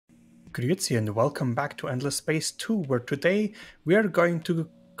Grüezi and welcome back to Endless Space 2, where today we are going to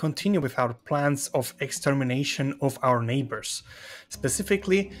continue with our plans of extermination of our neighbors.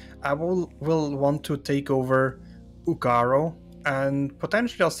 Specifically, I will want to take over Ugaro and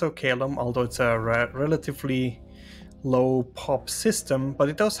potentially also Kalum, although it's a relatively low pop system, but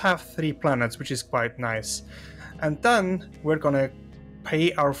it does have 3 planets, which is quite nice. And then we're gonna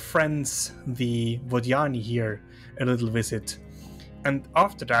pay our friends, the Vodiani here, a little visit. And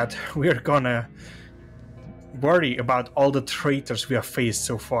after that, we're gonna worry about all the traitors we have faced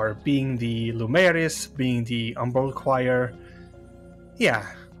so far, being the Lumeris, being the Umbral Choir. Yeah,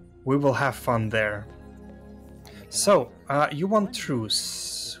 we will have fun there. So, you want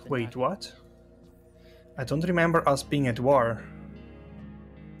truce. Wait, what? I don't remember us being at war.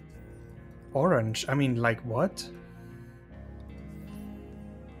 Orange? I mean, like what?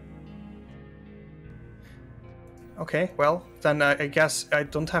 Okay, well, then I guess I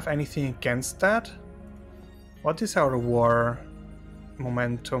don't have anything against that. What is our war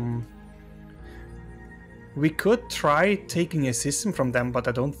momentum? We could try taking a system from them, but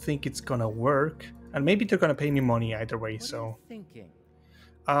I don't think it's gonna work. And maybe they're gonna pay me money either way, so...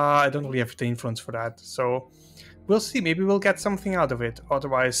 I don't really have the influence for that, so... We'll see, maybe we'll get something out of it.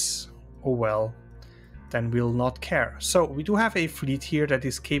 Otherwise, oh well. Then we'll not care. So, we do have a fleet here that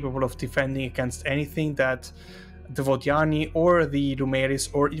is capable of defending against anything that the Vodiani or the Lumeris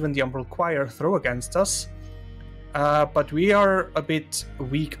or even the Umbral Choir throw against us. But we are a bit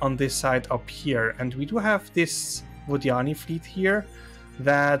weak on this side up here, and we do have this Vodiani fleet here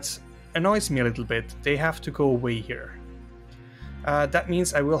that annoys me a little bit. They have to go away here. That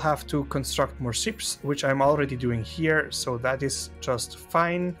means I will have to construct more ships, which I'm already doing here, so that is just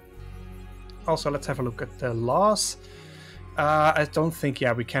fine. Also, let's have a look at the laws. I don't think,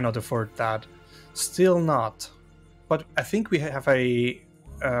 yeah, we cannot afford that. Still not. But I think we have a,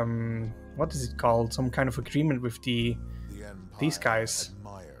 what is it called? Some kind of agreement with these guys.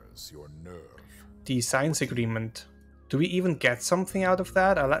 The science agreement. Do we even get something out of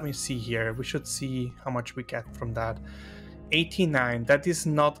that? Let me see here. We should see how much we get from that. 89. That is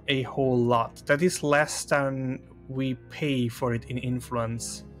not a whole lot. That is less than we pay for it in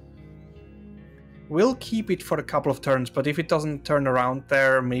influence. We'll keep it for a couple of turns, but if it doesn't turn around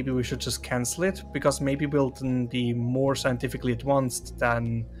there, maybe we should just cancel it, because maybe we'll then be more scientifically advanced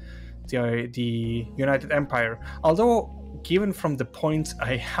than the United Empire. Although, given from the points,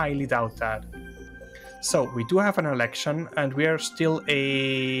 I highly doubt that. So, we do have an election, and we are still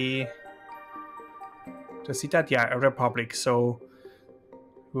a... To see that? Yeah, a republic, so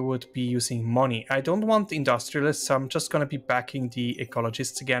we would be using money. I don't want industrialists, so I'm just gonna be backing the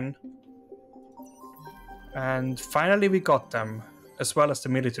ecologists again. And finally we got them, as well as the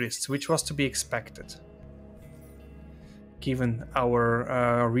militarists, which was to be expected, given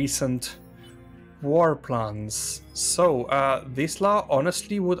our recent war plans. So, this law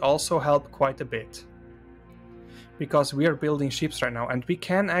honestly would also help quite a bit, because we are building ships right now, and we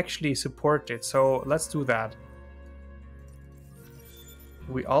can actually support it, so let's do that.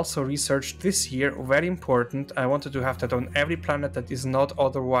 We also researched this year, very important, I wanted to have that on every planet that is not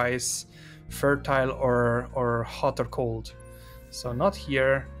otherwise fertile or hot or cold. So not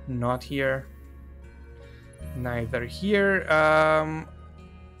here, not here, neither here.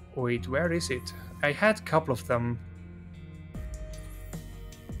 Wait, where is it? I had a couple of them.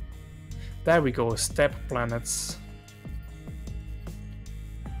 There we go, steppe planets.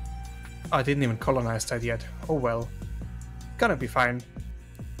 I didn't even colonize that yet. Oh well, gonna be fine.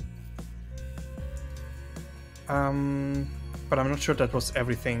 But I'm not sure that was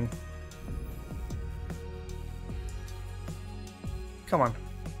everything. Come on.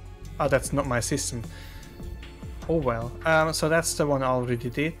 Oh, that's not my system. Oh well. So that's the one I already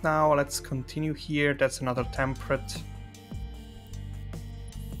did. Now let's continue here. That's another temperate.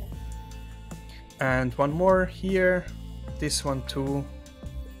 And one more here. This one too.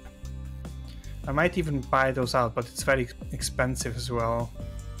 I might even buy those out, but it's very expensive as well.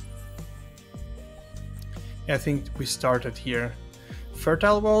 Yeah, I think we started here.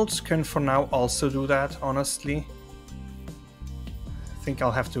 Fertile worlds can for now also do that, honestly. I think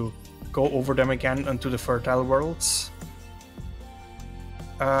I'll have to go over them again onto the fertile worlds.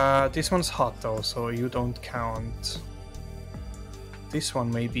 This one's hot though, so you don't count. This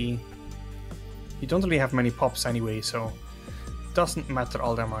one maybe. You don't really have many pops anyway, so it doesn't matter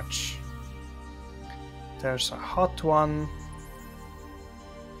all that much. There's a hot one.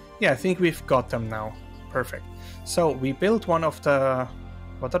 Yeah, I think we've got them now. Perfect. So we built one of the...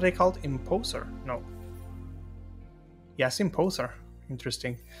 What are they called? Imposer? No. Yes, Imposer.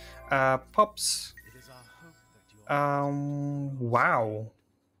 Interesting. Pops. Wow.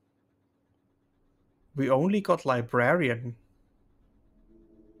 We only got Librarian.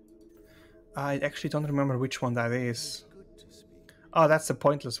 I actually don't remember which one that is. Oh, that's the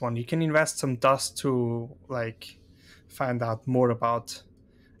pointless one. You can invest some dust to, like, find out more about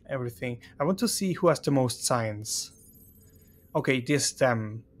everything. I want to see who has the most science. Okay, this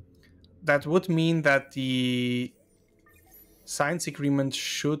them. That would mean that the science agreement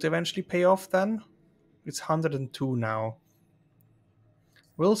should eventually pay off then. It's 102 now.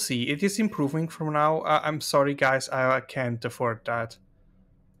 We'll see. It is improving from now. I'm sorry, guys. I can't afford that.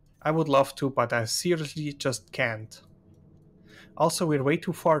 I would love to, but I seriously just can't. Also, we're way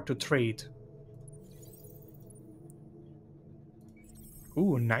too far to trade.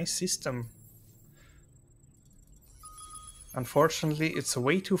 Ooh, nice system. Unfortunately, it's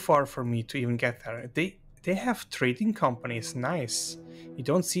way too far for me to even get there. They have trading companies, nice. You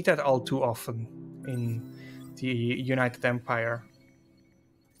don't see that all too often in the United Empire.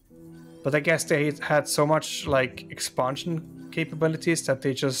 But I guess they had so much like expansion capabilities that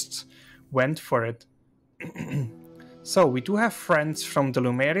they just went for it. So we do have friends from the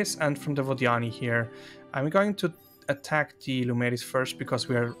Lumeris and from the Vodiani here. I'm going to attack the Lumeris first because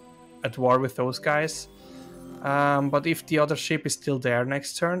we are at war with those guys. But if the other ship is still there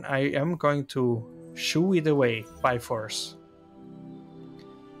next turn, I am going to shoo it away by force.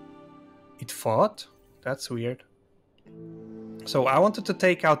 It fought? That's weird. So I wanted to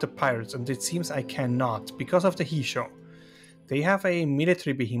take out the pirates, and it seems I cannot because of the Hisho. They have a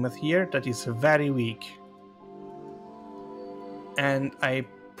military behemoth here that is very weak. And I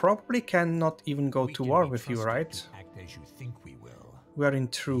probably cannot even go to war with you, right? We are in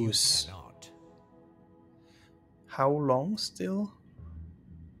truce. How long still?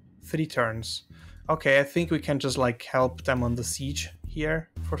 3 turns. Okay, I think we can just like help them on the siege here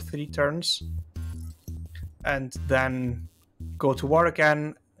for 3 turns. And then go to war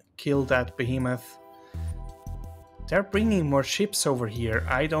again, kill that behemoth. They're bringing more ships over here.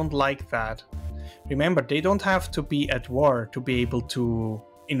 I don't like that. Remember, they don't have to be at war to be able to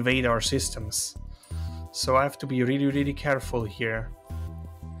invade our systems. So I have to be really, really careful here.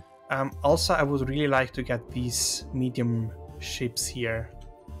 Also, I would really like to get these medium ships here.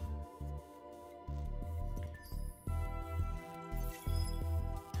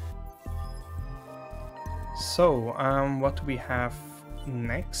 So, what do we have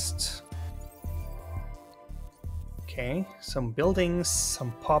next? Okay, some buildings,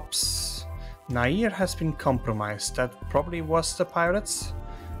 some pops. Nair has been compromised. That probably was the pirates.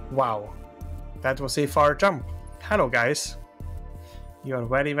 Wow, that was a far jump. Hello, guys. You are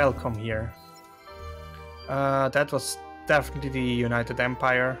very welcome here. That was definitely the United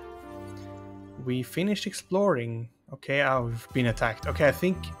Empire. We finished exploring. Okay, we've been attacked. Okay, I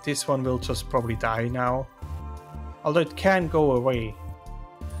think this one will just probably die now. Although it can go away.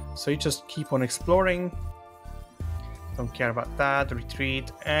 So you just keep on exploring. Don't care about that.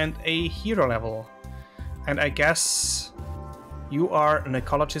 Retreat. And a hero level. And I guess you are an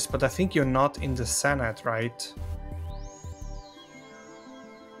ecologist, but I think you're not in the Senate, right?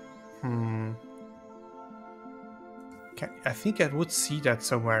 I think I would see that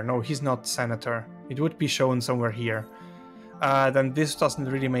somewhere. No, he's not senator. It would be shown somewhere here. Then this doesn't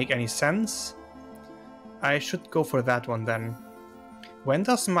really make any sense. I should go for that one then. When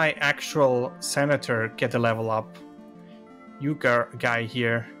does my actual senator get a level up? You guy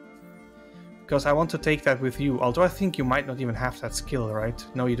here. Because I want to take that with you. Although I think you might not even have that skill, right?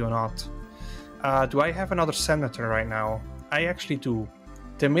 No, you do not. Do I have another senator right now? I actually do.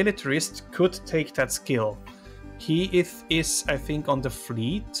 The militarist could take that skill. He is, I think, on the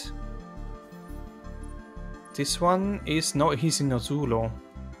fleet. This one is... No, he's in Nozulo.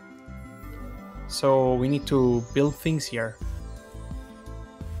 So we need to build things here.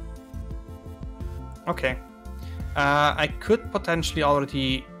 Okay. I could potentially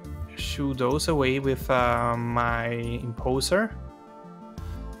already shoo those away with my Imposer.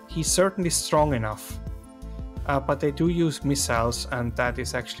 He's certainly strong enough. But they do use missiles, and that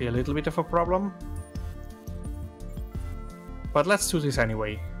is actually a little bit of a problem. But let's do this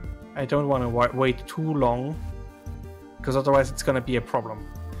anyway. I don't want to wait too long, because otherwise it's going to be a problem.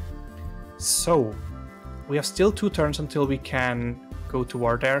 So, we have still 2 turns until we can go to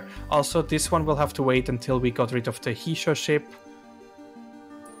war there. Also, this one will have to wait until we got rid of the Hisho ship.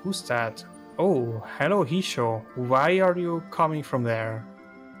 Who's that? Oh, hello Hisho. Why are you coming from there?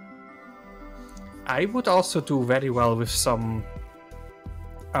 I would also do very well with some...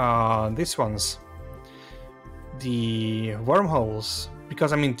 these ones. The wormholes.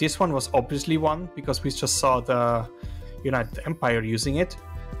 Because, I mean, this one was obviously one, because we just saw the United Empire using it.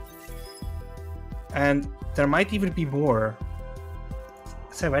 And there might even be more.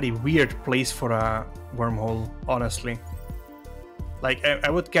 It's a very weird place for a wormhole, honestly. Like, I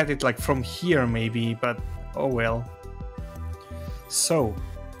would get it like from here maybe, but oh well. So,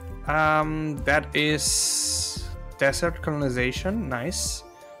 that is desert colonization, nice.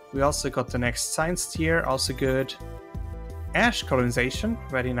 We also got the next science tier, also good. Ash colonization,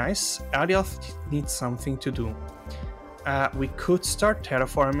 very nice. Alioth needs something to do. We could start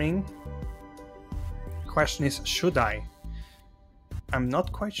terraforming. Question is, should I? I'm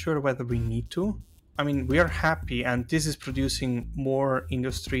not quite sure whether we need to. I mean, we are happy, and this is producing more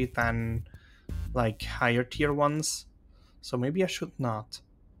industry than like higher tier ones. So maybe I should not.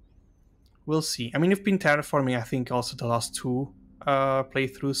 We'll see. I mean, we've been terraforming, I think, also the last two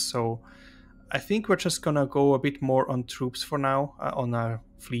playthroughs, so I think we're just gonna go a bit more on troops for now, on our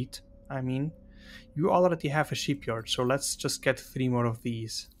fleet, I mean. You already have a shipyard, so let's just get 3 more of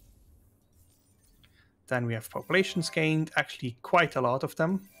these. Then we have populations gained, actually quite a lot of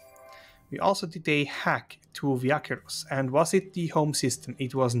them. We also did a hack to Viaceros, and was it the home system?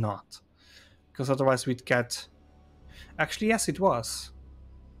 It was not. Because otherwise we'd get... Actually, yes, it was.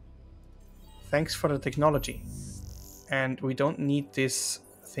 Thanks for the technology. And we don't need this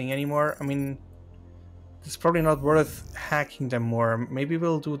thing anymore. I mean, it's probably not worth hacking them more. Maybe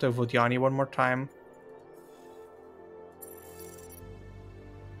we'll do the Vodiani one more time.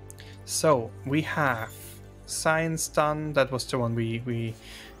 So, we have science done. That was the one we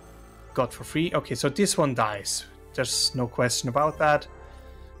got for free. Okay, so this one dies. There's no question about that.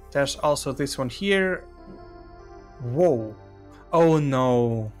 There's also this one here. Whoa. Oh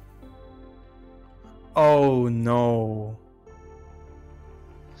no. Oh no.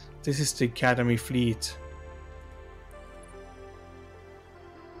 This is the Academy fleet.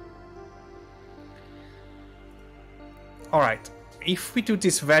 Alright. If we do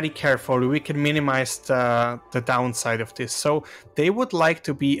this very carefully, we can minimize the downside of this. So they would like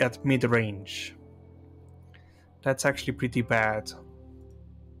to be at mid-range. That's actually pretty bad.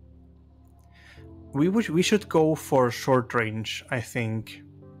 We should go for short range, I think.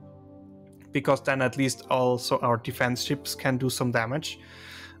 Because then at least also our defense ships can do some damage.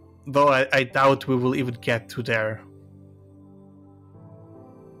 Though I doubt we will even get to there.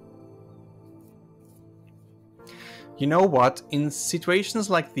 You know what? In situations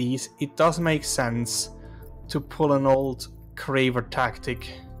like these, it does make sense to pull an old Craver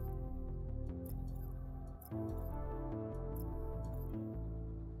tactic.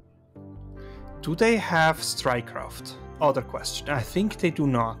 Do they have Strikecraft? Other question. I think they do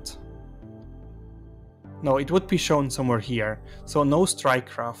not. No, it would be shown somewhere here. So no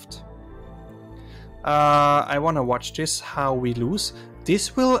Strikecraft. I want to watch this, how we lose.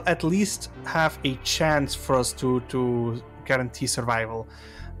 This will at least have a chance for us to guarantee survival.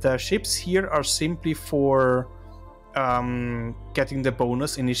 The ships here are simply for getting the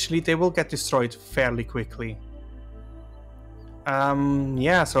bonus initially. They will get destroyed fairly quickly.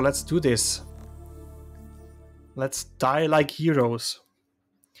 Yeah, so let's do this. Let's die like heroes.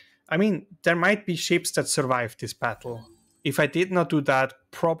 I mean, there might be ships that survive this battle. If I did not do that,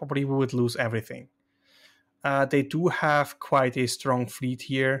 probably we would lose everything. They do have quite a strong fleet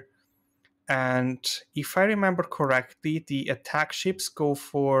here. And if I remember correctly, the attack ships go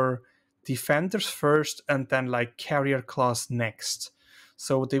for defenders first and then like carrier class next.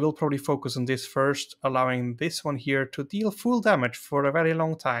 So they will probably focus on this first, allowing this one here to deal full damage for a very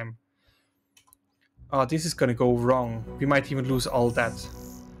long time. Oh, this is gonna go wrong. We might even lose all that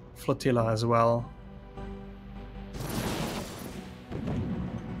flotilla as well.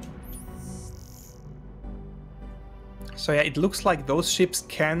 So yeah, it looks like those ships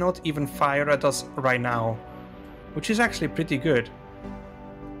cannot even fire at us right now, which is actually pretty good.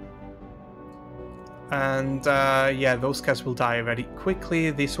 And yeah, those guys will die very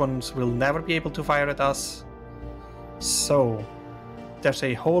quickly. These ones will never be able to fire at us. So there's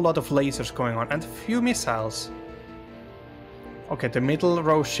a whole lot of lasers going on and a few missiles. Okay, the middle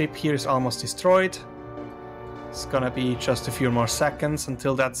row ship here is almost destroyed. It's gonna be just a few more seconds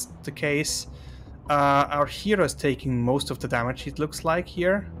until that's the case. Our hero is taking most of the damage, it looks like,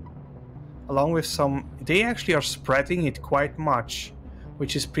 here. Along with some... They actually are spreading it quite much,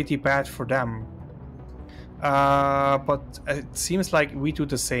 which is pretty bad for them. But it seems like we do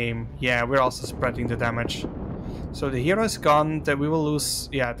the same. Yeah, we're also spreading the damage. So the hero is gone, we will lose...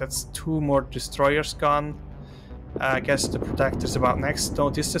 Yeah, that's 2 more destroyers gone. I guess the protector's about next. No,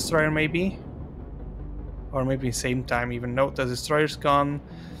 this destroyer maybe? Or maybe same time even. No, the destroyer's gone.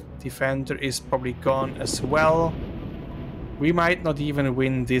 Defender is probably gone as well. We might not even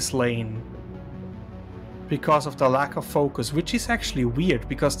win this lane because of the lack of focus, which is actually weird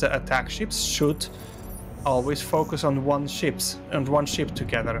because the attack ships should always focus on one ship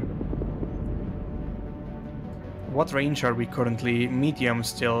together. What range are we currently? Medium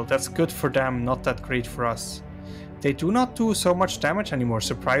still. That's good for them, not that great for us. They do not do so much damage anymore,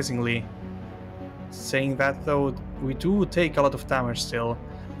 surprisingly. Saying that though, we do take a lot of damage still.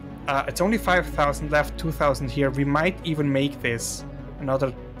 It's only 5,000 left, 2,000 here. We might even make this.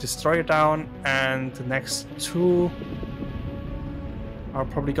 Another destroyer down, and the next two are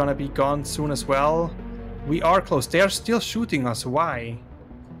probably gonna be gone soon as well. We are close. They are still shooting us. Why?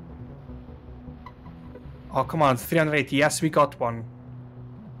 Oh, come on. 380. Yes, we got one.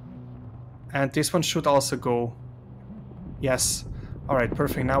 And this one should also go. Yes. Alright,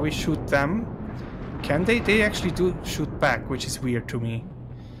 perfect. Now we shoot them. Can they? They actually do shoot back, which is weird to me.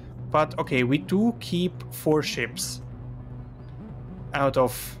 But, okay, we do keep 4 ships. Out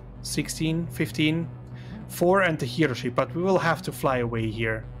of 16, 15. 4 and the hero ship, but we will have to fly away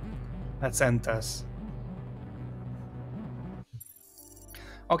here. Let's end this.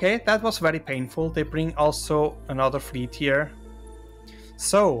 Okay, that was very painful. They bring also another fleet here.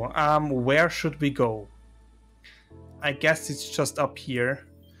 So, where should we go? I guess it's just up here.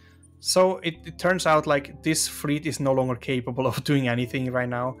 So it turns out like this fleet is no longer capable of doing anything right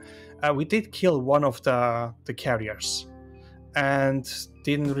now. We did kill one of the carriers and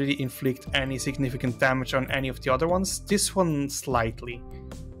didn't really inflict any significant damage on any of the other ones. This one slightly.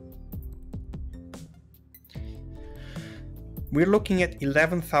 We're looking at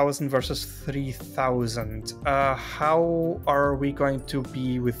 11,000 versus 3,000. How are we going to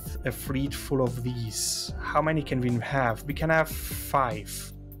be with a fleet full of these? How many can we have? We can have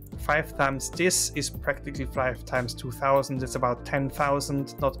 5. 5 times this is practically 5 times 2,000. It's about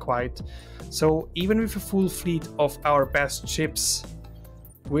 10,000, not quite. So even with a full fleet of our best ships,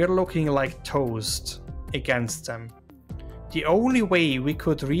 we're looking like toast against them. The only way we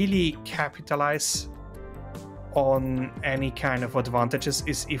could really capitalize on any kind of advantages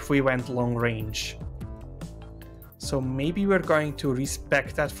is if we went long range. So maybe we're going to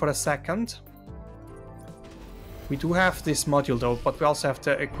respec that for a second. We do have this module though, but we also have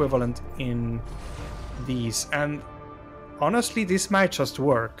the equivalent in these, and honestly this might just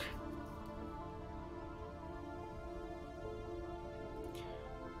work.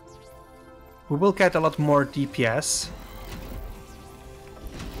 We will get a lot more DPS.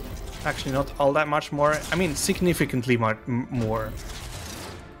 Actually, not all that much more. I mean, significantly more.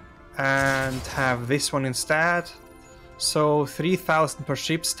 And have this one instead. So 3,000 per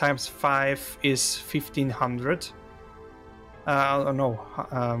ships times 5 is 1,500.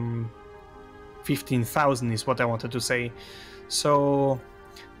 No, 15,000 is what I wanted to say. So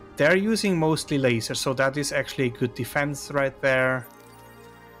they're using mostly lasers, so that is actually a good defense right there.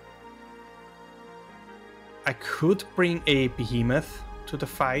 I could bring a behemoth to the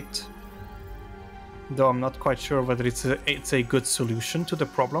fight, though I'm not quite sure whether it's a good solution to the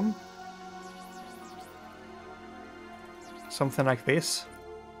problem. Something like this.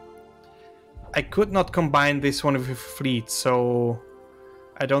 I could not combine this one with a fleet, so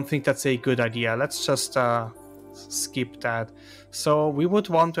I don't think that's a good idea. Let's just skip that. So we would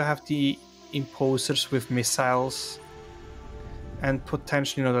want to have the imposers with missiles, and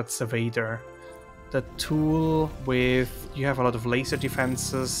potentially, no, that's a Vader. The tool with, you have a lot of laser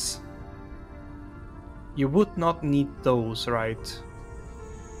defenses. You would not need those, right?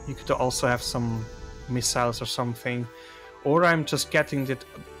 You could also have some missiles or something. Or I'm just getting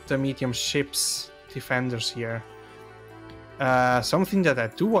the medium ships defenders here. Something that I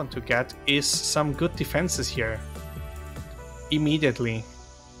do want to get is some good defenses here. Immediately.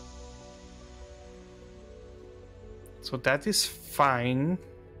 So that is fine.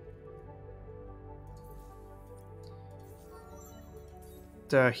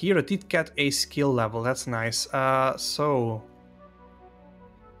 The hero did get a skill level, that's nice. So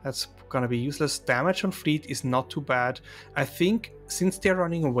that's gonna be useless. Damage on fleet is not too bad. I think since they're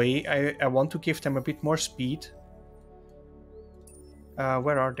running away, I want to give them a bit more speed.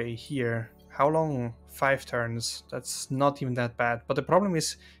 Where are they? Here. How long? 5 turns. That's not even that bad. But the problem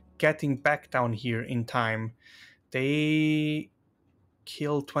is getting back down here in time. They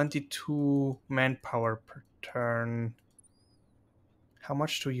kill 22 manpower per turn. How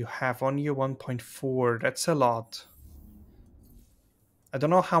much do you have on you? 1.4. That's a lot. I don't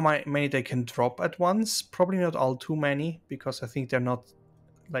know how many they can drop at once. Probably not all too many, because I think they're not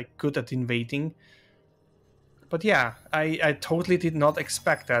like good at invading. But yeah, I totally did not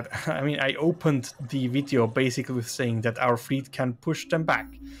expect that. I mean, I opened the video basically with saying that our fleet can push them back.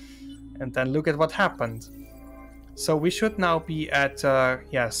 And then look at what happened. So we should now be at,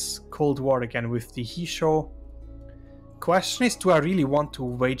 yes, Cold War again with the Hisho. Question is, do I really want to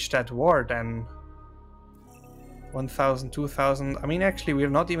wage that war then? 1,000, 2,000. I mean, actually, we're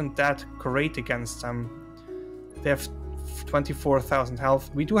not even that great against them. They have 24,000 health.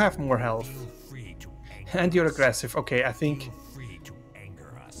 We do have more health. And you're aggressive. Okay, I think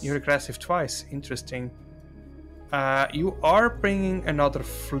you're aggressive twice. Interesting. You are bringing another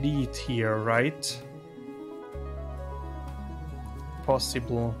fleet here, right?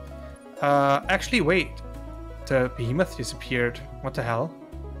 Possible. Actually, wait. The behemoth disappeared. What the hell?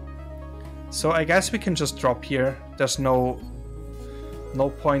 So I guess we can just drop here. There's no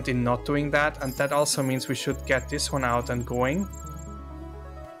point in not doing that, and that also means we should get this one out and going.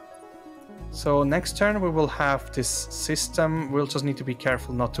 So next turn we will have this system. We'll just need to be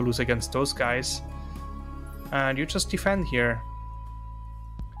careful not to lose against those guys. And you just defend here.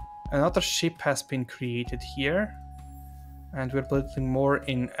 Another ship has been created here. And we're building more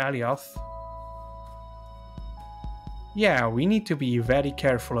in Alioth. Yeah, we need to be very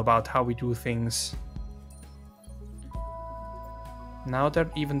careful about how we do things. Now they're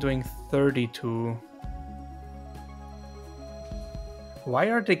even doing 32. Why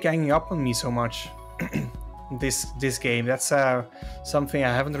are they ganging up on me so much? this game, that's something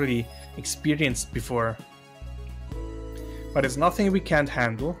I haven't really experienced before. But it's nothing we can't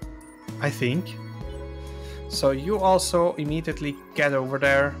handle, I think. So you also immediately get over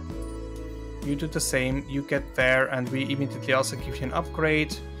there. You do the same, you get there, and we immediately also give you an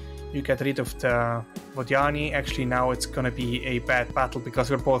upgrade. You get rid of the Vodiani. Actually, now it's gonna be a bad battle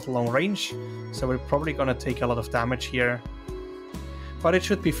because we're both long range, so we're probably gonna take a lot of damage here. But it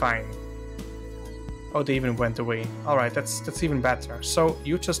should be fine. Oh, they even went away. Alright, that's even better. So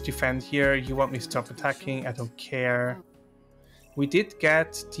you just defend here. You want me to stop attacking? I don't care. We did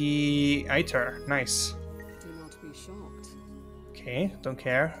get the Aether. Nice. Okay, don't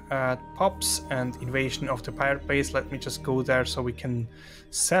care. Pops and invasion of the pirate base. Let me just go there so we can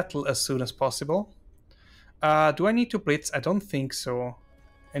settle as soon as possible. Do I need to blitz? I don't think so.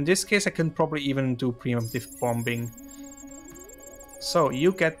 In this case, I can probably even do preemptive bombing. So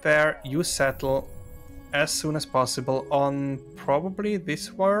you get there, you settle as soon as possible on probably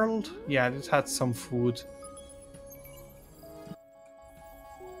this world. Yeah, it had some food.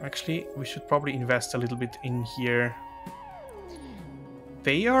 Actually, we should probably invest a little bit in here.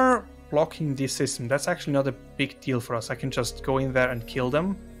 They are blocking this system. That's actually not a big deal for us. I can just go in there and kill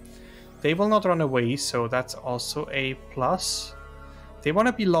them. They will not run away, so that's also a plus. They want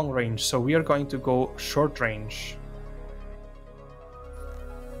to be long range, so we are going to go short range.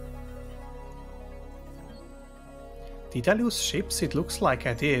 Did I lose ships? It looks like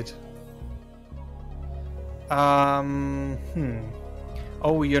I did.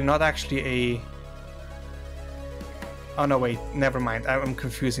 Oh, you're not actually a... Oh no, wait, never mind. I'm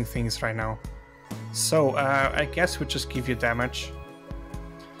confusing things right now. So, I guess we'll just give you damage.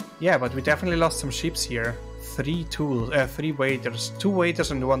 Yeah, but we definitely lost some ships here. 3 waiters. 2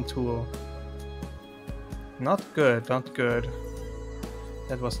 waiters and 1 tool. Not good, not good.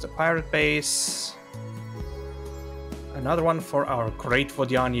 That was the pirate base. Another one for our great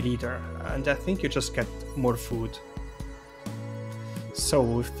Vodiani leader. And I think you just get more food. So,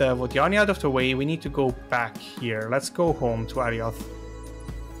 with the Vodiani out of the way, we need to go back here. Let's go home to Alioth.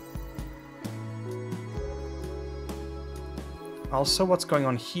 Also, what's going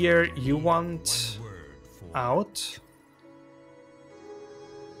on here? You want out?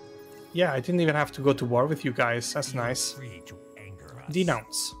 Yeah, I didn't even have to go to war with you guys. That's nice.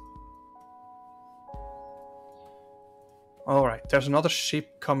 Denounce. Alright, there's another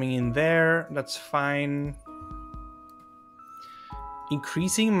ship coming in there. That's fine.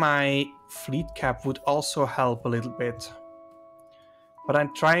 Increasing my fleet cap would also help a little bit. But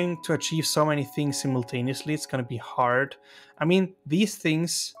I'm trying to achieve so many things simultaneously, it's gonna be hard. I mean, these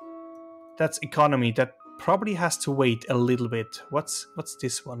things, that's economy, that probably has to wait a little bit. What's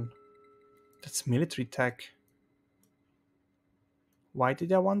this one? That's military tech. Why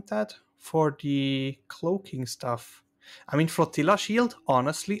did I want that? For the cloaking stuff. I mean, flotilla shield,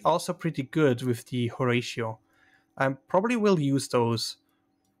 honestly, also pretty good with the Horatio. I probably will use those.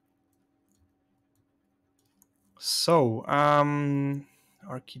 So,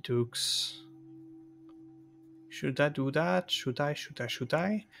 Archidukes. Should I do that? Should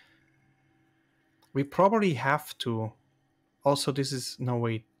I? We probably have to. Also, this is... No,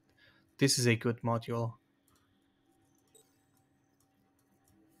 wait. This is a good module.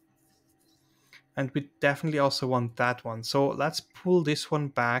 And we definitely also want that one. So let's pull this one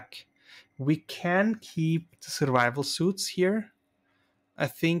back. We can keep the survival suits here. I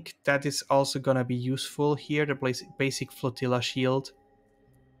think that is also gonna be useful here, the basic flotilla shield.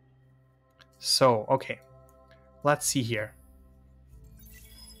 So, okay. Let's see here.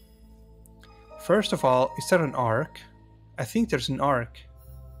 First of all, is there an arc? I think there's an arc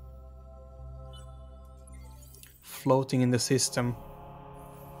floating in the system.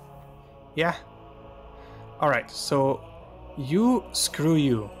 Yeah. Alright, so you, screw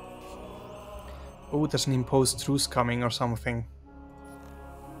you. Oh, there's an imposed truce coming or something.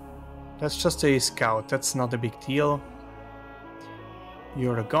 That's just a scout, that's not a big deal.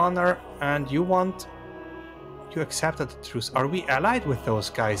 You're a gunner, and you accepted the truce. Are we allied with those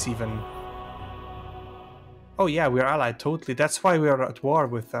guys even? Oh yeah, we're allied, totally. That's why we are at war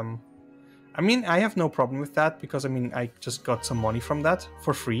with them. I mean, I have no problem with that, because I mean, I just got some money from that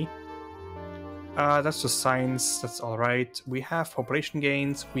for free. That's just science, that's alright. We have population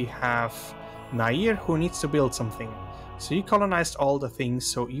gains, we have Nair, who needs to build something. So you colonized all the things,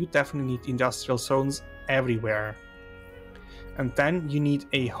 so you definitely need industrial zones everywhere. And then you need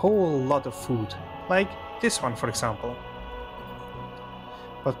a whole lot of food, like this one for example.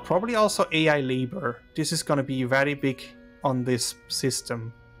 But probably also AI labor. This is gonna be very big on this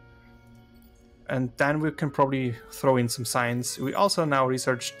system. And then we can probably throw in some science. We also now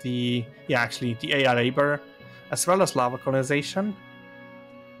researched the AI labor, as well as lava colonization.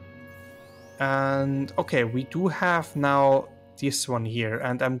 And okay, we do have now this one here,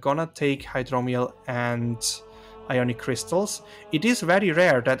 and I'm gonna take hydromiel and ionic crystals. It is very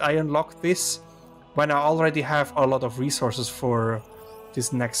rare that I unlock this when I already have a lot of resources for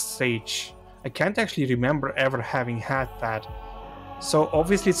this next stage. I can't actually remember ever having had that. So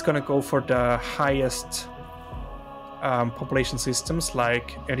obviously it's gonna go for the highest population systems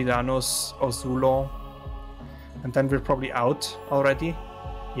like Eridanos, Ozulo, and then we're probably out already.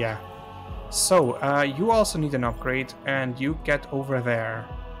 Yeah. So you also need an upgrade, and you get over there.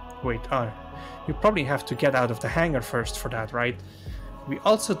 Wait, you probably have to get out of the hangar first for that, right? We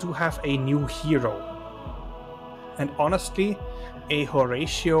also do have a new hero. And honestly, a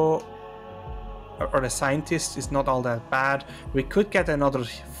Horatio or a scientist is not all that bad. We could get another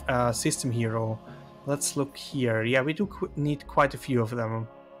system hero. Let's look here. Yeah, we do need quite a few of them.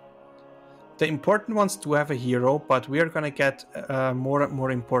 The important ones do have a hero, but we are gonna get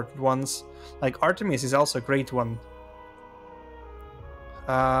more important ones. Like Artemis is also a great one.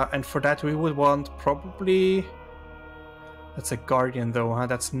 And for that we would want probably... That's a Guardian though, huh?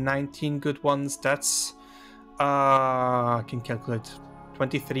 That's 19 good ones. That's... I can calculate.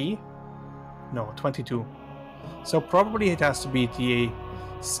 23? No, 22. So probably it has to be the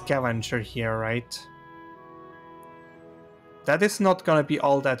Scavenger here, right? That is not gonna be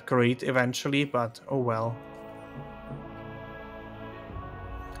all that great eventually, but oh well.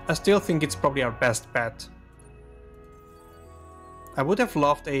 I still think it's probably our best bet. I would have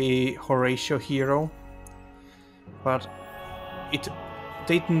loved a Horatio hero, but it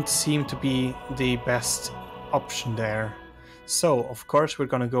didn't seem to be the best option there. So, of course, we're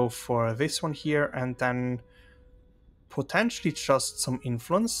gonna go for this one here, and then potentially just some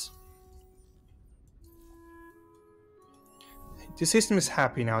influence. The system is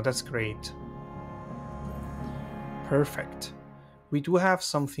happy now, that's great. Perfect. We do have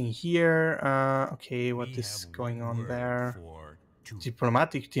something here. Okay, what is going on there?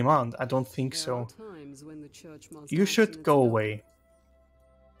 Diplomatic demand? I don't think so. You should go away.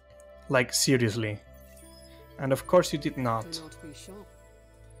 Like, seriously. And of course you did not.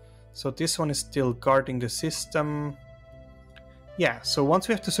 So this one is still guarding the system. Yeah, so once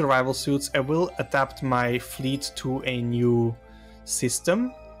we have the survival suits, I will adapt my fleet to a new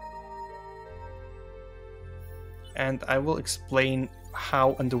system. And I will explain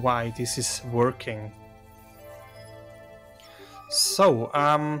how and why this is working. So,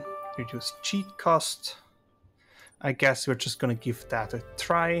 reduce cheat cost. I guess we're just gonna give that a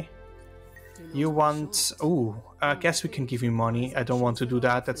try. You want... Oh, I guess we can give you money. I don't want to do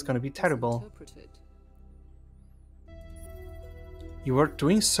that, that's gonna be terrible. You were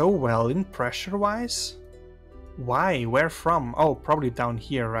doing so well in pressure-wise? Why? Where from? Oh, probably down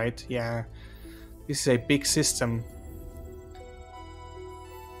here, right? Yeah. This is a big system.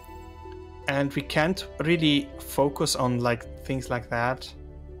 And we can't really focus on like things like that.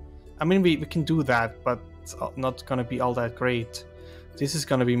 I mean, we can do that, but it's not gonna be all that great. This is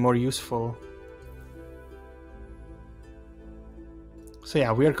gonna be more useful. So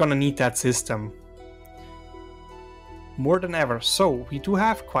yeah, we are gonna need that system. More than ever. So, we do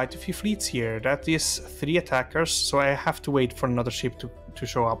have quite a few fleets here. That is 3 attackers, so I have to wait for another ship to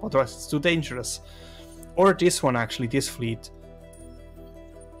show up, otherwise it's too dangerous. Or this one actually, this fleet.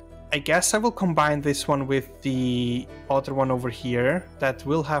 I guess I will combine this one with the other one over here. That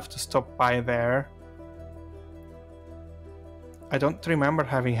will have to stop by there. I don't remember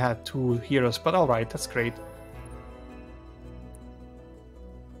having had 2 heroes, but alright, that's great.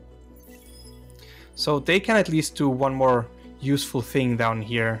 So they can at least do one more useful thing down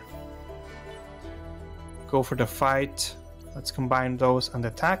here. Go for the fight. Let's combine those and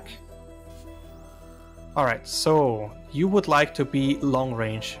attack. Alright, so you would like to be long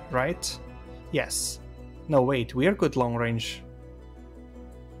range, right? Yes. No, wait, we are good long range.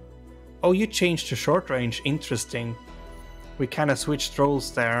 Oh, you changed to short range. Interesting. We kind of switched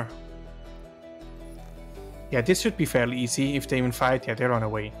roles there. Yeah, this should be fairly easy. If they even fight, yeah, they run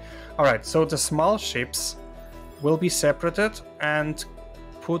away. Alright, so the small ships will be separated and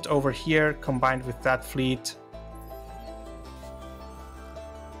put over here, combined with that fleet.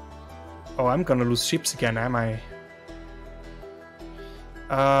 Oh, I'm gonna lose ships again, am I?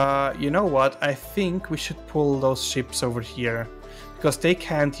 You know what? I think we should pull those ships over here, because they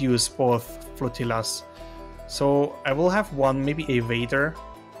can't use both flotillas. So I will have one, maybe a Vader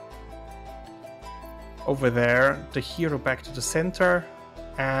over there, the hero back to the center,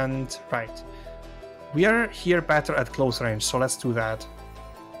 and right. We are here better at close range, so let's do that.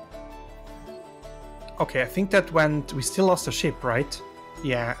 Okay, I think that went... we still lost a ship, right?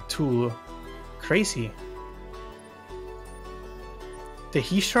 Yeah, tool. Crazy. The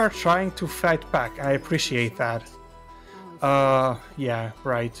Hishar trying to fight back, I appreciate that. Yeah,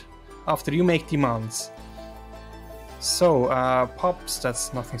 right. After you make demands. So, Pops,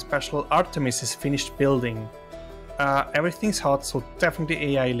 that's nothing special. Artemis is finished building. Everything's hot, so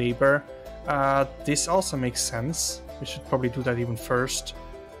definitely AI labor. This also makes sense. We should probably do that even first.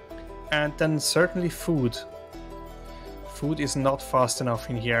 And then certainly food. Food is not fast enough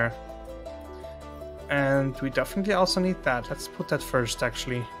in here. And we definitely also need that. Let's put that first,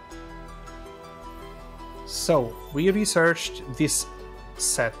 actually. So, we researched this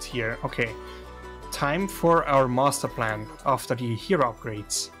set here. Okay. Time for our master plan after the hero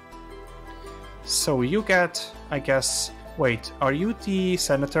upgrades. So you get, I guess... wait, are you the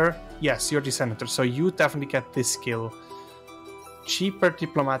senator? Yes, you're the senator, so you definitely get this skill. Cheaper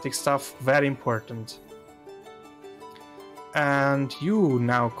diplomatic stuff, very important. And you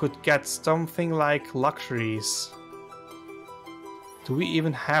now could get something like luxuries. Do we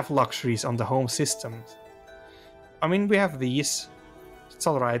even have luxuries on the home system? I mean, we have these. It's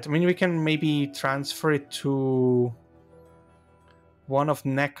alright. I mean, we can maybe transfer it to one of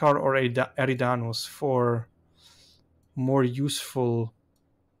Neckar or Eridanus for more useful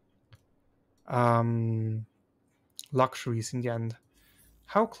luxuries in the end.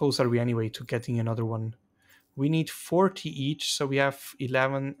 How close are we anyway to getting another one? We need 40 each, so we have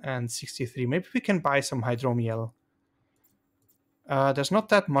 11 and 63. Maybe we can buy some hydromiel. There's not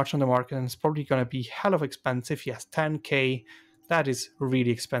that much on the market, and it's probably going to be hell of expensive. Yes, 10k. That is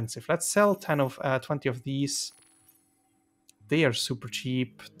really expensive. Let's sell 20 of these. They are super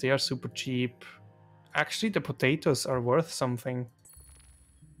cheap. They are super cheap. Actually, the potatoes are worth something.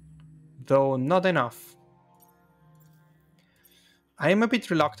 Though not enough. I am a bit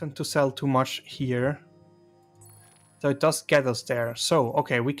reluctant to sell too much here. So it does get us there. So,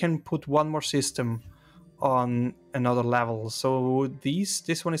 okay, we can put one more system on another level. So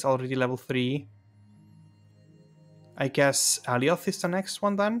this one is already level 3. I guess Alioth is the next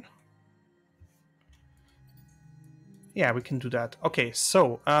one then? Yeah, we can do that. Okay,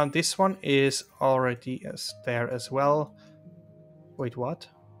 so this one is already there as well. Wait, what?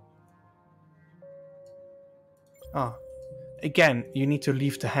 Ah, again, you need to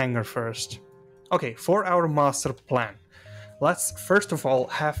leave the hangar first. Okay, for our master plan, let's first of all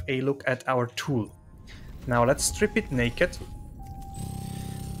have a look at our tool. Now let's strip it naked,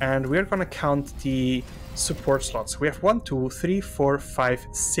 and we're gonna count the support slots. We have 1, 2, 3, 4, 5,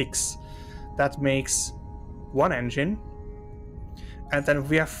 6. That makes one engine, and then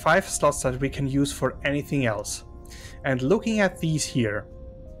we have 5 slots that we can use for anything else. And looking at these here,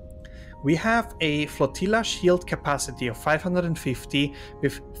 we have a flotilla shield capacity of 550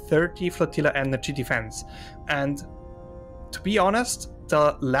 with 30 flotilla energy defense. And to be honest,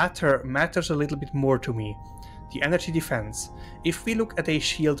 the latter matters a little bit more to me. The energy defense. If we look at a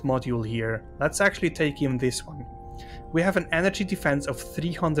shield module here, let's actually take in this one. We have an energy defense of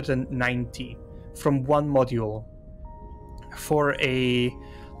 390 from one module. For a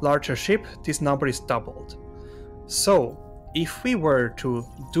larger ship, this number is doubled. So, if we were to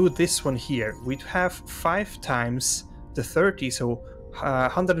do this one here, we'd have 5 times the 30, so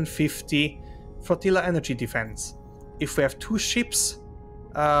 150 flotilla energy defense. If we have 2 ships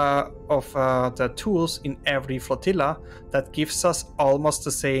of the tools in every flotilla, that gives us almost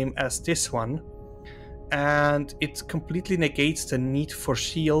the same as this one. And it completely negates the need for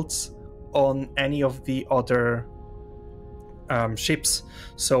shields on any of the other ships.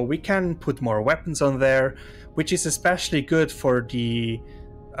 So we can put more weapons on there, which is especially good for the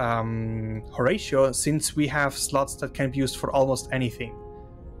Horatio, since we have slots that can be used for almost anything.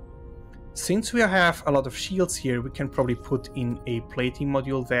 Since we have a lot of shields here, we can probably put in a plating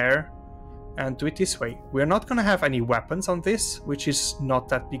module there and do it this way. We're not going to have any weapons on this, which is not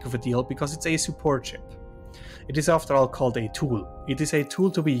that big of a deal because it's a support ship. It is after all called a tool. It is a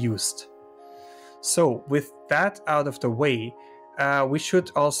tool to be used. So with that out of the way, we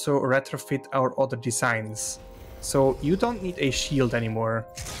should also retrofit our other designs. So you don't need a shield anymore.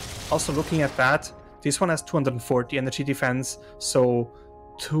 Also looking at that, this one has 240 energy defense, so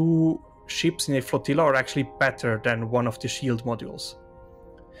 2 ships in a flotilla are actually better than one of the shield modules.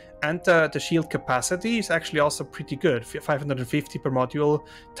 And the shield capacity is actually also pretty good. 550 per module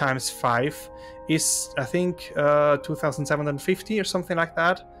times 5 is, I think, 2750 or something like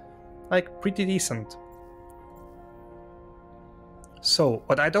that. Like, pretty decent. So,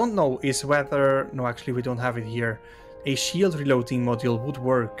 what I don't know is whether... No, actually we don't have it here. A shield reloading module would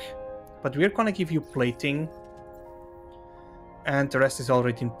work. But we're gonna give you plating. And the rest is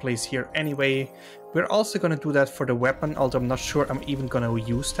already in place here anyway. We're also gonna do that for the weapon, although I'm not sure I'm even gonna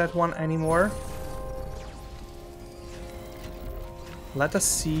use that one anymore. Let us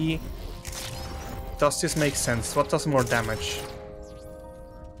see. Does this make sense? What does more damage?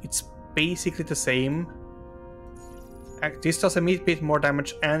 It's basically the same. This does a bit more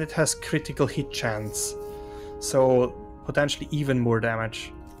damage and it has critical hit chance. So potentially even more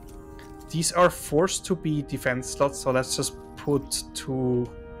damage. These are forced to be defense slots, so let's just put 2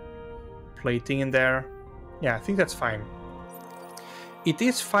 plating in there. Yeah, I think that's fine. It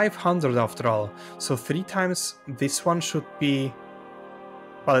is 500 after all, so 3 times this one should be...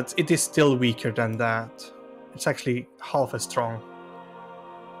 Well, it is still weaker than that. It's actually half as strong.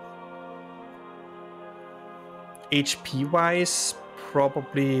 HP wise,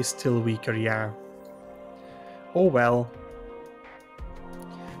 probably still weaker, yeah. Oh well.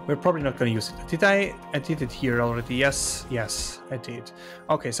 We're probably not going to use it. Did I did it here already? Yes, I did.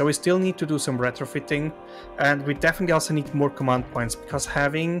 Okay, so we still need to do some retrofitting, and we definitely also need more command points, because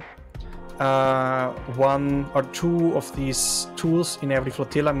having 1 or 2 of these tools in every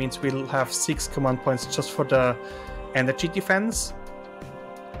flotilla means we'll have 6 command points just for the energy defense,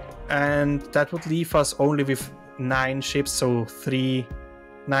 and that would leave us only with 9 ships, so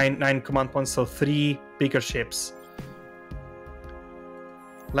 9 command points, so 3 bigger ships.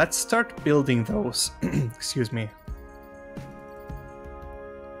 Let's start building those. Excuse me.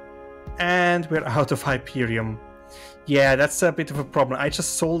 And we're out of Hyperium. Yeah, that's a bit of a problem. I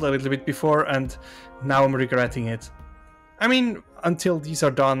just sold a little bit before and now I'm regretting it. I mean, until these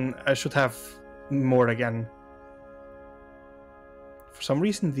are done, I should have more again. For some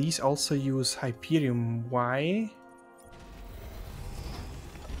reason, these also use Hyperium. Why?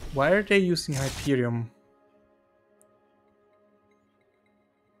 Why are they using Hyperium?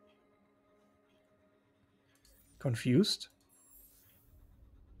 Confused?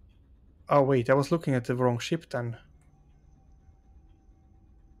 Oh wait, I was looking at the wrong ship then.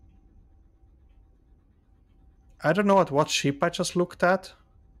 I don't know at what ship I just looked at.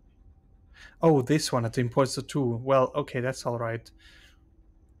 Oh, this one at the Impulsor 2. Well, okay, that's alright.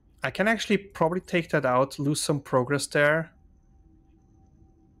 I can actually probably take that out, lose some progress there.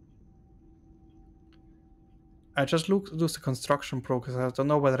 I just lose the construction progress. I don't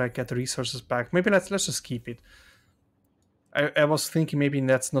know whether I get the resources back. Maybe let's just keep it. I was thinking maybe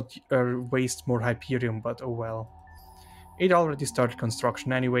let's not waste more Hyperium, but oh well. It already started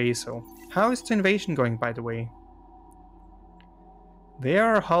construction anyway, so... How is the invasion going, by the way? They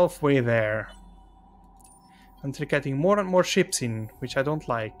are halfway there. And they're getting more and more ships in, which I don't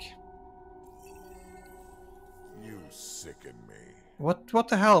like. You sicken me. What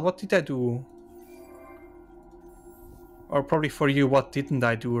the hell? What did I do? Or probably for you, what didn't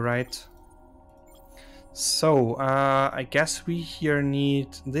I do, right? So, I guess we here need...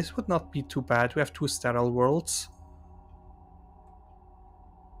 This would not be too bad. We have 2 sterile worlds.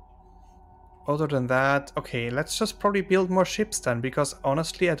 Other than that... Okay, let's just probably build more ships then, because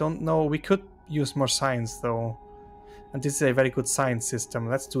honestly, I don't know. We could use more science, though. And this is a very good science system.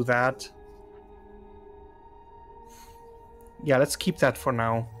 Let's do that. Yeah, let's keep that for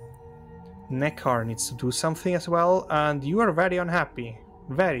now. Neckar needs to do something as well, and you are very unhappy.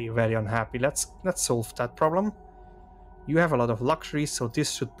 Very, very unhappy. Let's solve that problem. You have a lot of luxury, so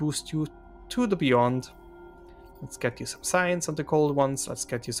this should boost you to the beyond. Let's get you some science on the cold ones. Let's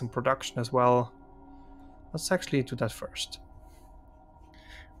get you some production as well. Let's actually do that first.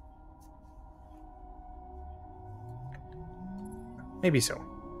 Maybe so.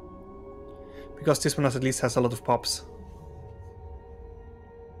 Because this one at least has a lot of pops.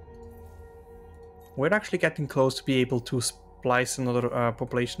 We're actually getting close to be able to applies another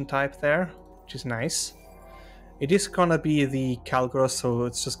population type there, which is nice. It is gonna be the Calgros, so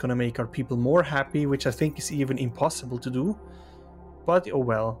it's just gonna make our people more happy, which I think is even impossible to do. But oh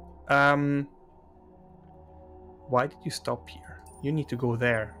well. Why did you stop here? You need to go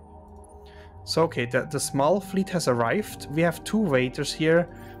there. So okay, the small fleet has arrived. We have 2 waiters here,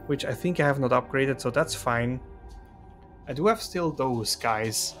 which I think I have not upgraded, so that's fine. I do have still those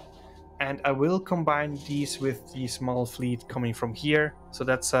guys. And I will combine these with the small fleet coming from here. So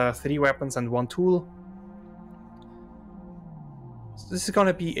that's 3 weapons and 1 tool. So this is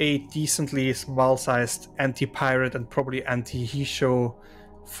gonna be a decently small-sized anti-pirate and probably anti-Hisho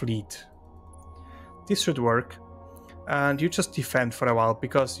fleet. This should work. And you just defend for a while,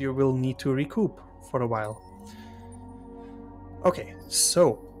 because you will need to recoup for a while. Okay,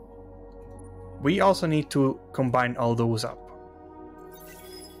 so we also need to combine all those up.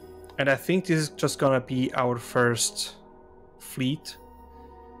 And I think this is just gonna be our first fleet,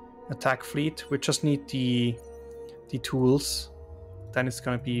 attack fleet. We just need the tools, then it's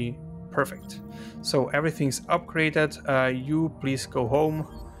gonna be perfect. So everything's upgraded. You please go home.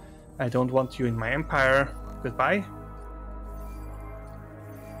 I don't want you in my empire. Goodbye.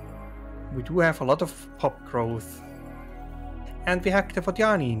 We do have a lot of pop growth. And we hacked the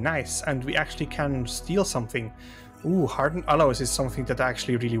Vodiani, nice. And we actually can steal something. Ooh, hardened alloys is something that I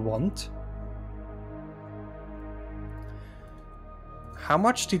actually really want. How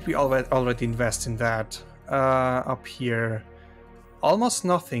much did we already invest in that? Up here. Almost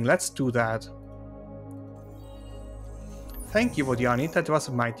nothing, let's do that. Thank you, Vodiani, that was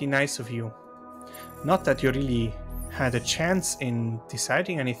mighty nice of you. Not that you really had a chance in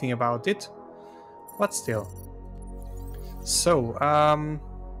deciding anything about it, but still. So,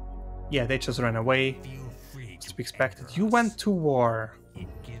 yeah, they just ran away. To be expected. You went to war.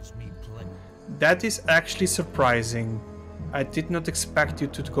 That is actually surprising. I did not expect you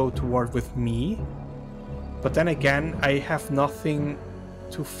to go to war with me. But then again, I have nothing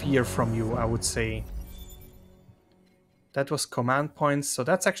to fear from you, I would say. That was command points, so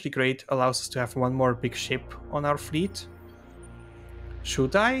that's actually great. Allows us to have 1 more big ship on our fleet.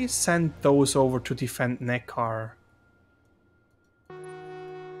 Should I send those over to defend Neckar?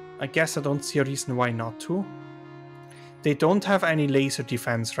 I guess I don't see a reason why not to. They don't have any laser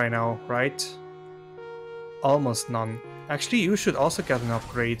defense right now, right? Almost none. Actually, you should also get an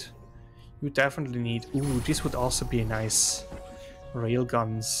upgrade. You definitely need... Ooh, this would also be nice.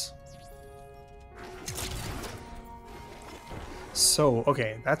 Railguns. So,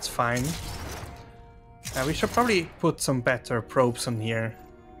 okay, that's fine. We should probably put some better probes on here.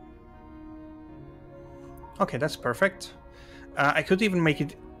 Okay, that's perfect. I could even make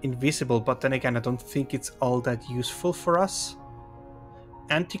it invisible, but then again I don't think it's all that useful for us.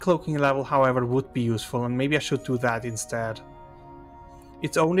 Anti-cloaking level, however, would be useful, and maybe I should do that instead.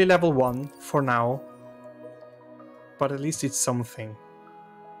 It's only level 1 for now, but at least it's something.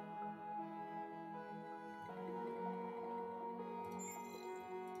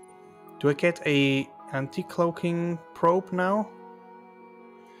 Do I get a anti-cloaking probe now?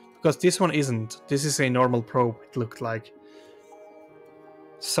 Because this one isn't. This is a normal probe, it looked like.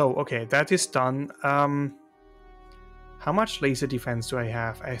 So, okay, that is done. How much laser defense do I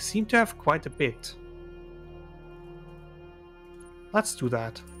have? I seem to have quite a bit. Let's do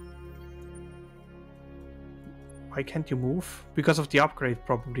that. Why can't you move? Because of the upgrade,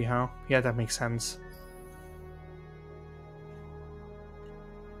 probably, huh? Yeah, that makes sense.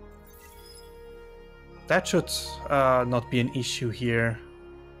 That should not be an issue here.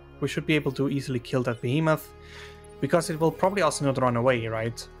 We should be able to easily kill that behemoth. Because it will probably also not run away,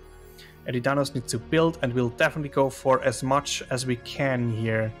 right? Eridanos needs to build, and we'll definitely go for as much as we can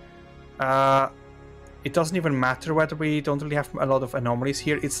here. It doesn't even matter whether we don't really have a lot of anomalies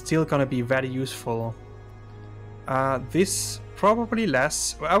here, it's still gonna be very useful. This probably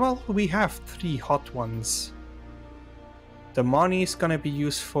less. Well, we have 3 hot ones. The money is gonna be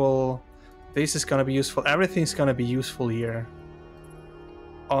useful. This is gonna be useful. Everything's gonna be useful here.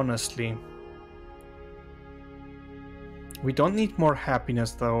 Honestly. We don't need more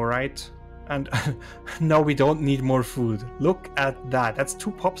happiness though, right? And no, we don't need more food. Look at that. That's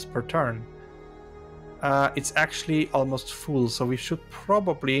 2 pops per turn. It's actually almost full, so we should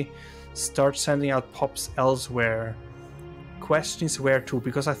probably start sending out pops elsewhere. Question is where to,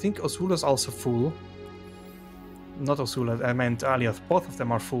 because I think Osula's also full. Not Osula, I meant Alioth. Both of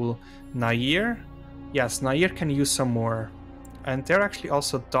them are full. Nair? Yes, Nair can use some more. And they're actually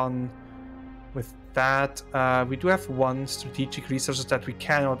also done with that. We do have 1 strategic resources that we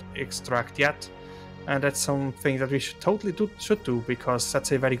cannot extract yet. And that's something that we should totally do, because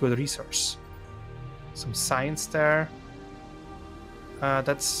that's a very good resource. Some science there.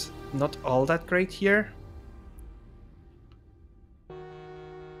 That's not all that great here.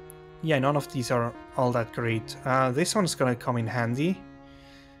 Yeah, none of these are all that great. This one's gonna come in handy.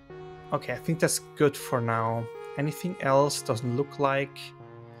 Okay, I think that's good for now. Anything else? Doesn't look like.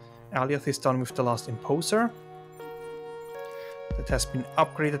 Alioth is done with the last Imposer. That has been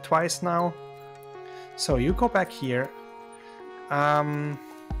upgraded twice now. So you go back here.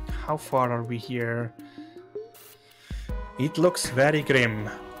 How far are we here? It looks very grim.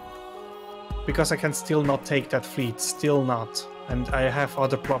 Because I can still not take that fleet, still not. And I have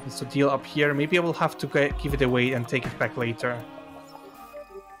other problems to deal up here. Maybe I will have to give it away and take it back later.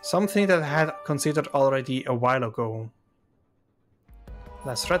 Something that I had considered already a while ago.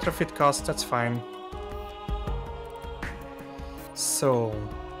 Less retrofit cost, that's fine. So...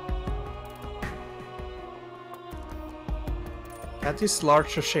 that is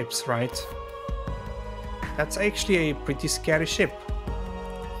larger ships, right? That's actually a pretty scary ship.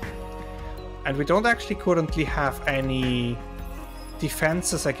 And we don't actually currently have any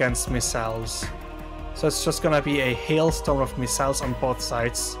defenses against missiles. So it's just gonna be a hailstorm of missiles on both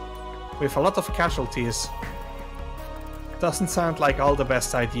sides, with a lot of casualties. Doesn't sound like all the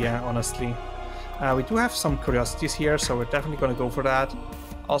best idea, honestly. We do have some curiosities here, so we're definitely gonna go for that.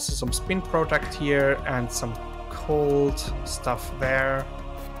 Also some spin product here, and some cold stuff there.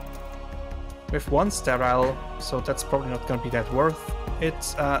 With one sterile, so that's probably not gonna be that worth it.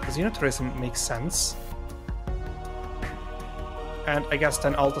 Xenotourism makes sense. And I guess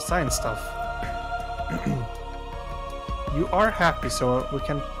then all the science stuff. You are happy, so we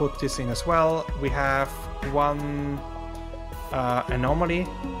can put this in as well. We have one anomaly.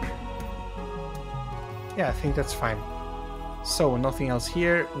 Yeah, I think that's fine. So, nothing else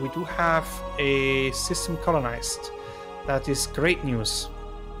here. We do have a system colonized. That is great news.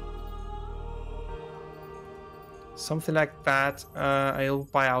 Something like that. I'll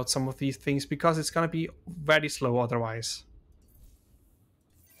buy out some of these things because it's gonna be very slow otherwise.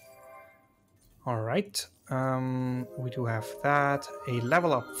 Alright, we do have that. A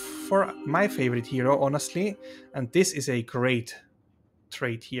level up for my favorite hero, honestly. And this is a great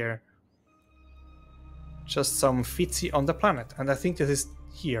trait here. Just some Fitzy on the planet. And I think this is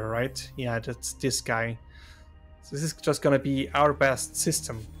here, right? Yeah, that's this guy. So this is just gonna be our best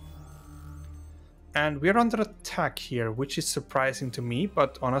system. And we're under attack here, which is surprising to me,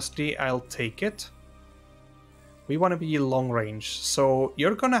 but honestly, I'll take it. We want to be long range, so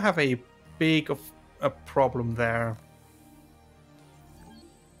you're gonna have a big of a problem there.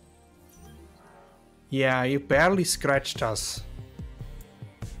 Yeah, you barely scratched us.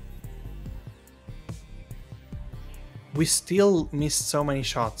 We still missed so many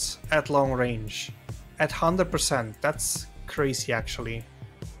shots at long range. At 100%, that's crazy actually.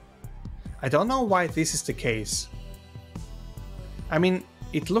 I don't know why this is the case. I mean,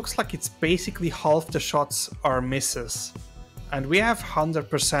 it looks like it's basically half the shots are misses. And we have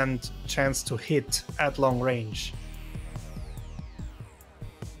 100% chance to hit at long range.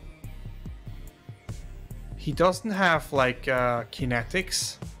 He doesn't have like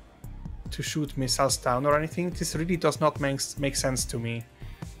kinetics to shoot missiles down or anything. This really does not make sense to me.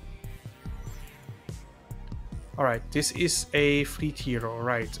 Alright, this is a fleet hero,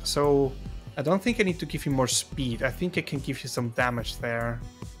 right. So I don't think I need to give you more speed. I think I can give you some damage there.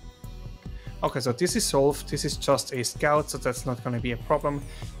 Okay, so this is solved. This is just a scout, so that's not going to be a problem.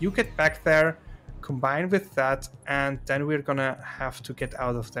 You get back there, combine with that, and then we're gonna have to get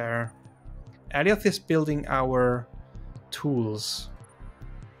out of there. Alioth is building our tools.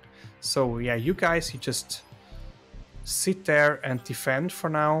 So yeah, you guys, you just sit there and defend for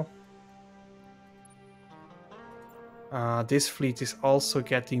now. This fleet is also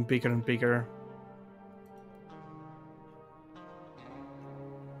getting bigger and bigger.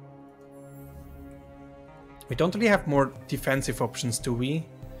 We don't really have more defensive options, do we?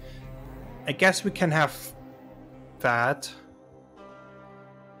 I guess we can have that.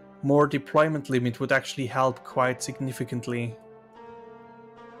 More deployment limit would actually help quite significantly.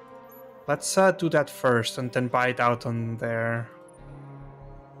 Let's do that first and then buy it out on there.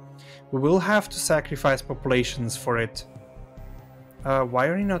 We will have to sacrifice populations for it. Why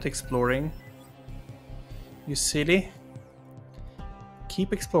are you not exploring? You silly.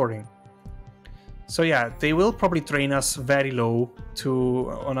 Keep exploring. So yeah, they will probably drain us very low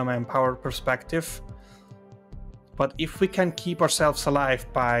on a manpower perspective. But if we can keep ourselves alive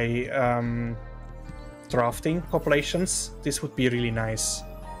by drafting populations, this would be really nice.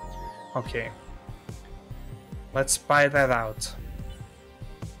 Okay. Let's buy that out.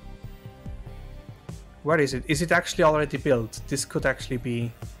 Where is it? Is it actually already built? This could actually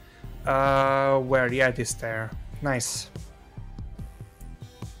be... where? Yeah, it is there. Nice.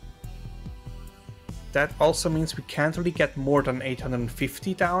 That also means we can't really get more than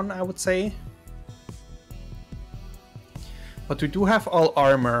 850 down, I would say. But we do have all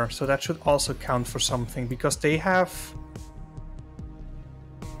armor, so that should also count for something, because they have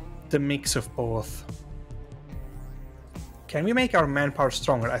the mix of both. Can we make our manpower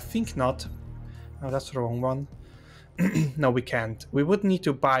stronger? I think not. No, that's the wrong one. No, we can't. We would need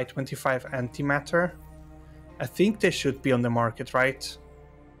to buy 25 antimatter. I think they should be on the market, right?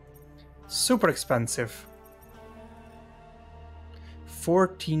 Super expensive.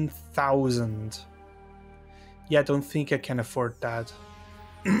 14,000. Yeah, I don't think I can afford that.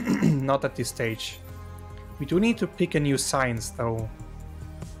 Not at this stage. We do need to pick a new science though.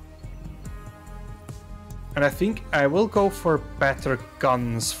 And I think I will go for better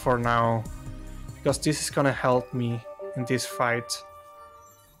guns for now, because this is gonna help me in this fight.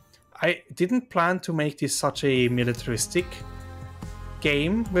 I didn't plan to make this such a militaristic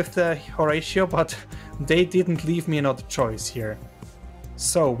game with the Horatio, but they didn't leave me another choice here.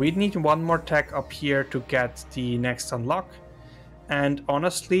 So we need one more tech up here to get the next unlock, and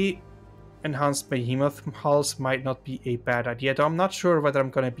honestly, enhanced behemoth hulls might not be a bad idea, though I'm not sure whether I'm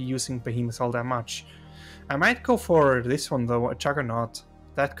going to be using behemoth all that much. I might go for this one though, a juggernaut.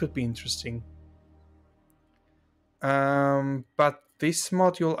 That could be interesting. But this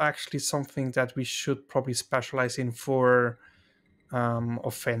module actually is something that we should probably specialize in for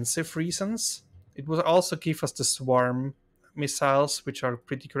offensive reasons. It will also give us the swarm missiles, which are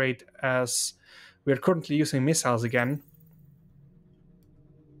pretty great, as we are currently using missiles again.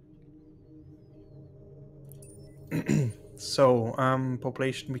 So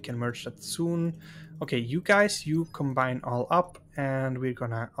population, we can merge that soon. Okay, you guys, you combine all up, and we're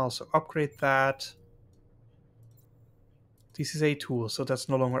gonna also upgrade that. This is a tool, so that's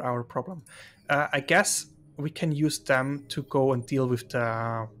no longer our problem. I guess we can use them to go and deal with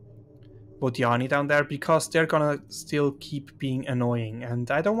the Bodiani down there, because they're gonna still keep being annoying, and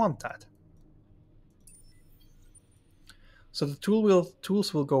I don't want that. So the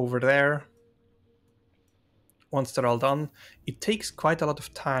tools will go over there once they're all done. It takes quite a lot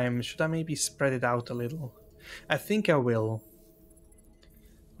of time. Should I maybe spread it out a little? I think I will.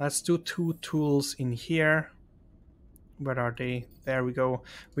 Let's do 2 tools in here. Where are they? There we go.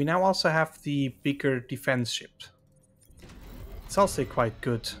 We now also have the bigger defense ship. It's also a quite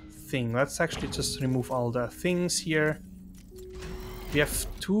good thing. Let's actually just remove all the things here. We have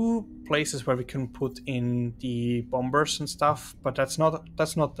 2 places where we can put in the bombers and stuff, but that's not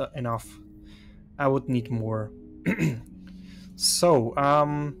enough. I would need more. So,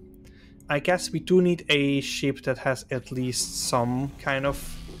 I guess we do need a ship that has at least some kind of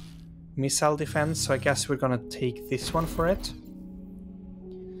missile defense, so I guess we're gonna take this one for it.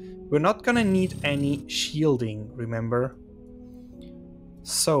 We're not gonna need any shielding, remember?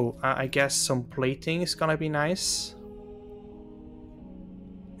 So, I guess some plating is gonna be nice.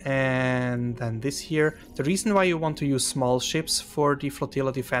 And then this here. The reason why you want to use small ships for the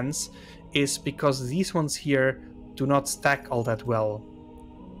flotilla defense is because these ones here do not stack all that well.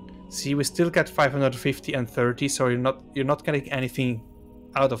 See, we still get 550 and 30, so you're not getting anything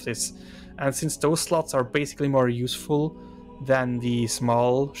out of this. And since those slots are basically more useful than the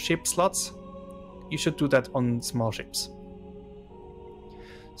small ship slots, you should do that on small ships.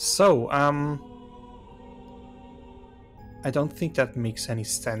 So, I don't think that makes any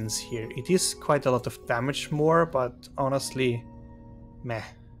sense here. It is quite a lot of damage more, but honestly, meh.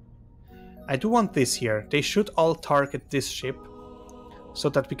 I do want this here. They should all target this ship, so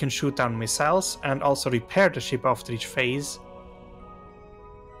that we can shoot down missiles and also repair the ship after each phase.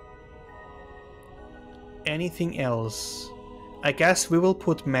 Anything else? I guess we will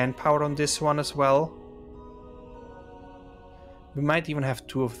put manpower on this one as well. We might even have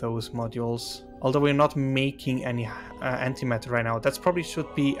 2 of those modules, although we're not making any antimatter right now. That's probably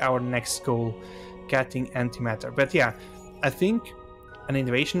should be our next goal, getting antimatter. But yeah, I think an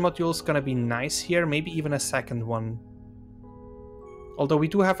invasion module is gonna be nice here, maybe even a second one. Although we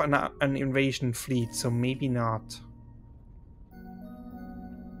do have an invasion fleet, so maybe not.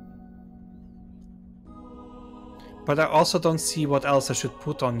 But I also don't see what else I should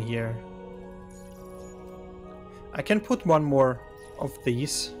put on here. I can put one more of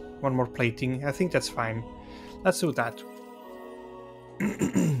these, one more plating. I think that's fine. Let's do that.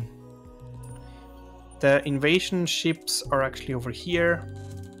 The invasion ships are actually over here.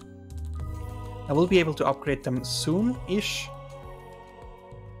 I will be able to upgrade them soon-ish.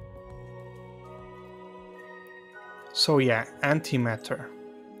 So yeah, antimatter.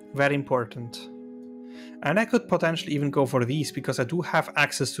 Very important. And I could potentially even go for these, because I do have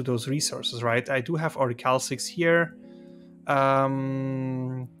access to those resources, right? I do have orichalcics here.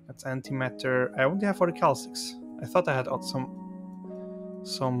 That's antimatter. I only have orichalcics. I thought I had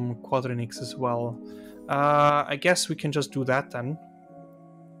some quadrinics as well. I guess we can just do that then.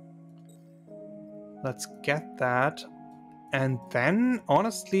 Let's get that. And then,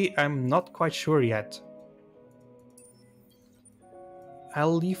 honestly, I'm not quite sure yet.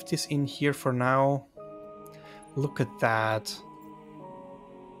 I'll leave this in here for now. Look at that.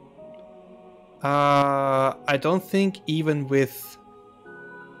 I don't think even with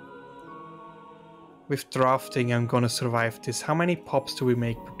drafting I'm gonna survive this. How many pops do we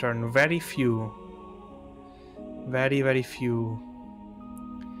make per turn? Very few. Very, very few.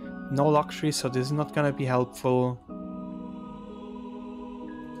 No luxury, so this is not gonna be helpful.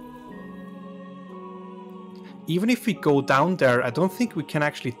 Even if we go down there, I don't think we can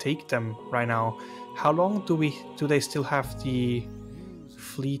actually take them right now. How long do they still have the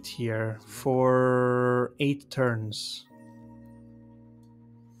fleet here? For 8 turns.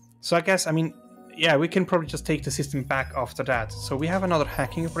 So I guess, I mean, yeah, we can probably just take the system back after that. So we have another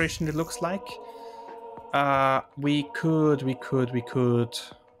hacking operation, it looks like. We could.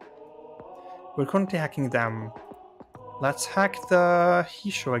 We're currently hacking them. Let's hack the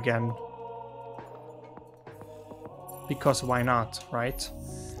Hisho again. Because why not, right?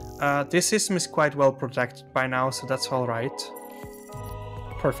 This system is quite well protected by now, so that's alright.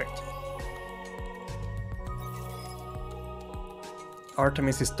 Perfect.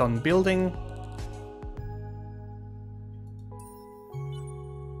 Artemis is done building.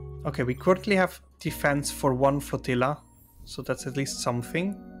 Okay, we currently have defense for 1 flotilla, so that's at least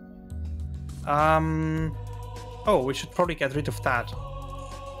something. Oh, we should probably get rid of that.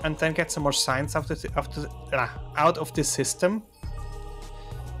 And then get some more science out of this system.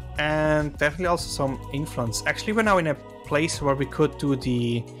 And definitely also some influence. Actually, we're now in a place where we could do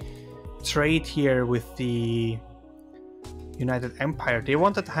the trade here with the United Empire. They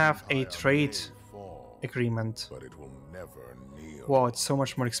wanted to have a trade agreement. But it will never kneel. Wow, it's so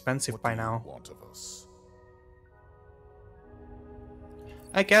much more expensive by now. Want of us?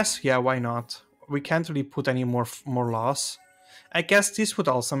 I guess, yeah, why not? We can't really put any more laws. I guess this would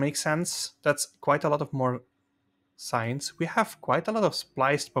also make sense. That's quite a lot of more science. We have quite a lot of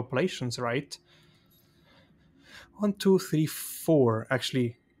spliced populations, right? 1, 2, 3, 4.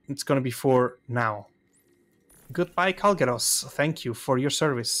 Actually, it's gonna be 4 now. Goodbye, Calgeros. Thank you for your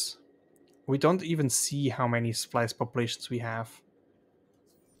service. We don't even see how many spliced populations we have.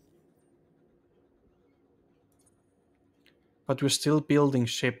 But we're still building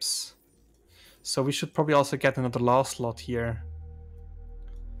ships. So we should probably also get another law slot here.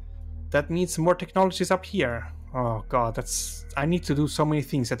 That means more technologies up here. Oh god, that's... I need to do so many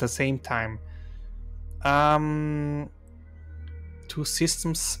things at the same time. 2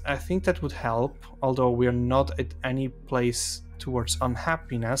 systems, I think that would help. Although we're not at any place towards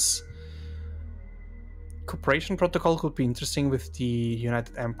unhappiness. Cooperation protocol could be interesting with the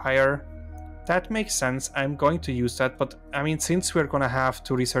United Empire. That makes sense, I'm going to use that, but I mean, since we're gonna have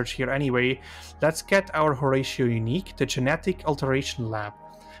to research here anyway, let's get our Horatio unique, the Genetic Alteration Lab,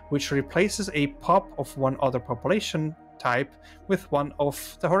 which replaces a pop of one other population type with one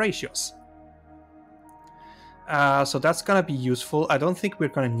of the Horatios. So that's gonna be useful. I don't think we're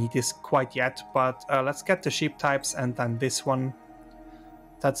gonna need this quite yet, but let's get the ship types and then this one.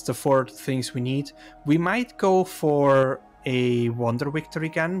 That's the 4 things we need. We might go for a Wonder Victor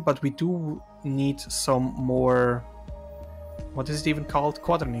again, but we do need some more... What is it even called?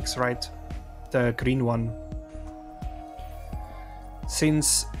 Quadronics, right? The green one.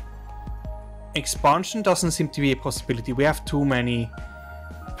 Since expansion doesn't seem to be a possibility, we have too many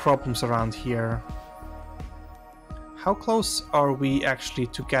problems around here. How close are we actually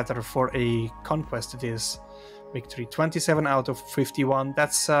together for a conquest it is? Victory, 27 out of 51.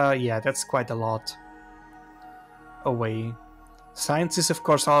 That's, yeah, that's quite a lot away. Science is, of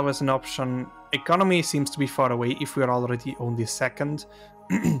course, always an option. Economy seems to be far away if we are already only second.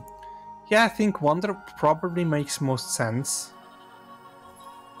 Yeah, I think Wonder probably makes most sense.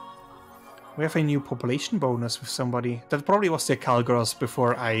 We have a new population bonus with somebody. That probably was the Calgros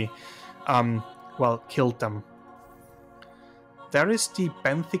before I, well, killed them. There is the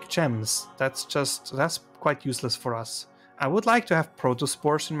benthic gems. That's quite useless for us. I would like to have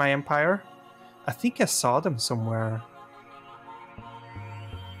protospores in my empire. I think I saw them somewhere.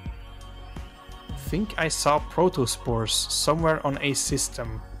 I think I saw protospores somewhere on a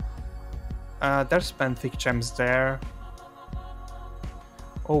system. There's benthic gems there.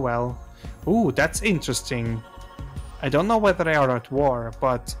 Oh well. Ooh, that's interesting. I don't know whether they are at war,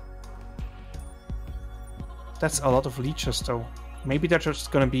 but that's a lot of leeches though. Maybe they're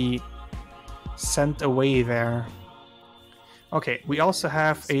just gonna be sent away there. Okay, we also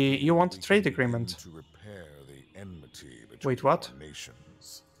have a... You want a trade agreement? To repair the enmity between Wait, what? our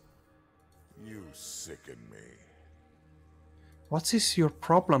nations. You sicken me. What is your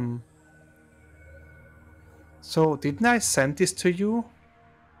problem? So, didn't I send this to you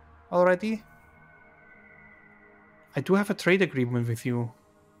already? I do have a trade agreement with you.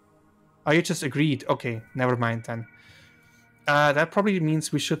 Oh, you just agreed. Okay, never mind then. That probably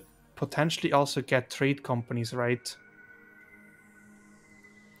means we should potentially also get trade companies, right?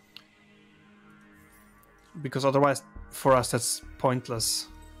 Because otherwise, for us, that's pointless.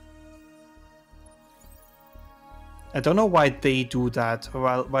 I don't know why they do that,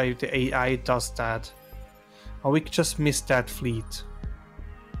 or why the AI does that. Or we just missed that fleet.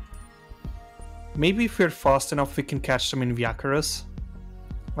 Maybe if we're fast enough, we can catch them in Viacarus.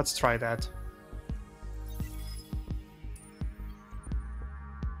 Let's try that.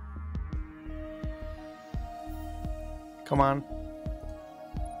 Come on.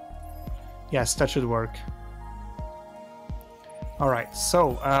 Yes, that should work. Alright,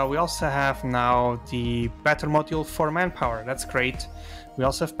 so we also have now the better module for manpower. That's great. We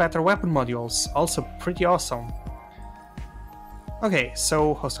also have better weapon modules. Also pretty awesome. Okay,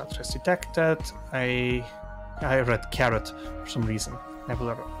 so hostile threats detected. I read carrot for some reason.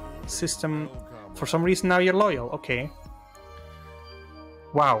 Nebular system. For some reason now you're loyal. Okay.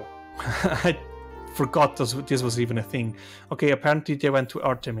 Wow. I forgot this was even a thing. Okay, apparently they went to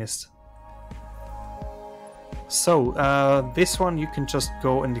Artemis. So, this one you can just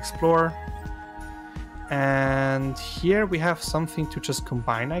go and explore. And here we have something to just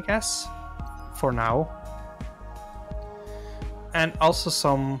combine, I guess. For now. And also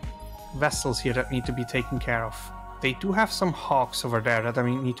some vessels here that need to be taken care of. They do have some hawks over there that I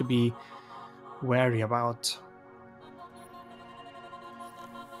need to be wary about.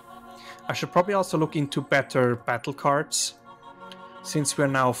 I should probably also look into better battle cards, since we're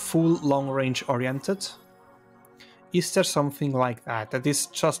now full long range oriented. Is there something like that is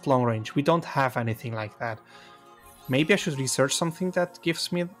just long range? We don't have anything like that. Maybe I should research something that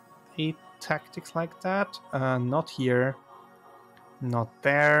gives me a tactics like that. Not here. Not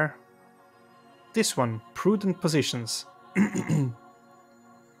there. This one, prudent positions.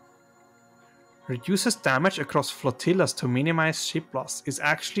 Reduces damage across flotillas to minimize ship loss is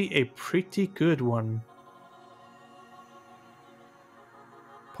actually a pretty good one.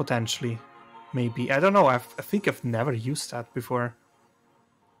 Potentially. Maybe. I don't know. I think I've never used that before.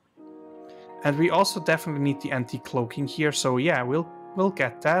 And we also definitely need the anti-cloaking here. So yeah, we'll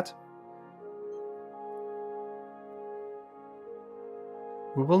get that.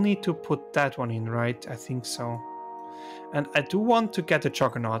 We will need to put that one in, right? I think so. And I do want to get a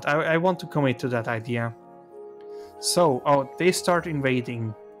Juggernaut. I want to commit to that idea. So, oh, they start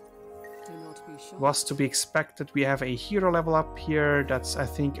invading. Was to be expected. We have a hero level up here. That's, I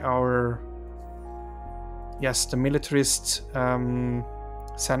think, our... Yes, the militarist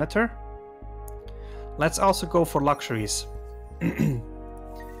senator. Let's also go for luxuries.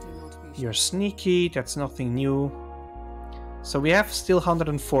 You're sneaky. That's nothing new. So we have still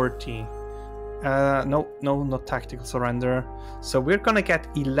 140. No, not tactical surrender. So we're gonna get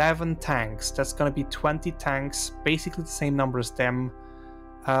 11 tanks. That's gonna be 20 tanks, basically the same number as them.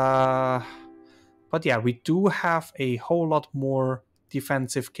 But yeah, we do have a whole lot more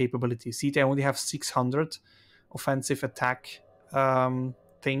defensive capability. See, they only have 600 offensive attack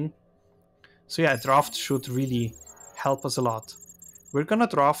thing. So yeah, draft should really help us a lot. We're gonna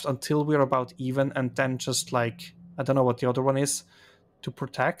draft until we're about even, and then just like, I don't know what the other one is, to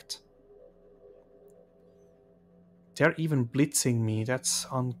protect. They're even blitzing me. That's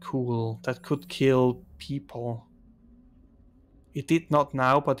uncool. That could kill people. It did not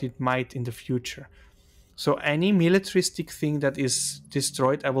now, but it might in the future. So any militaristic thing that is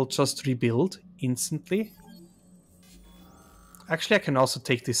destroyed, I will just rebuild instantly. Actually, I can also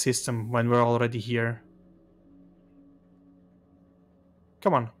take this system when we're already here.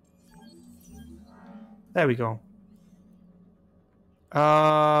 Come on. There we go.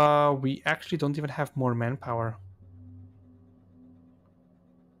 We actually don't even have more manpower.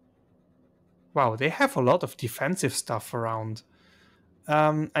 Wow, they have a lot of defensive stuff around.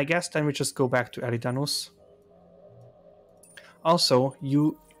 I guess then we just go back to Eridanus. Also,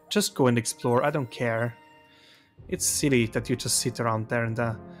 you just go and explore. I don't care. It's silly that you just sit around there in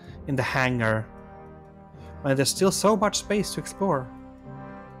the hangar when there's still so much space to explore.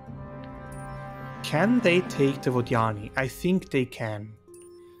 Can they take the Vodiani? I think they can.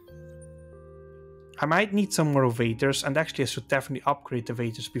 I might need some more Vaders, and actually I should definitely upgrade the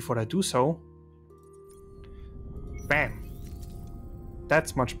Vaders before I do so. Bam.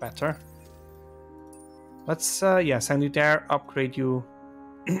 That's much better. Let's yeah, send you there, upgrade you,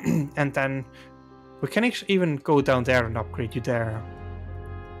 and then we can even go down there and upgrade you there.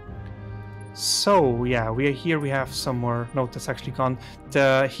 So yeah, we are here. We have some more. No, that's actually gone.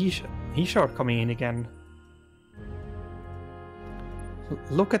 The Heshor coming in again.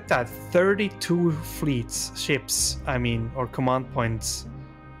 Look at that, 32 ships, I mean, or command points.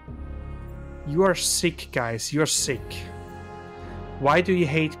 You are sick, guys, you're sick. Why do you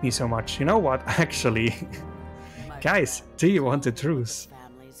hate me so much? You know what, actually, guys, do you want a truce?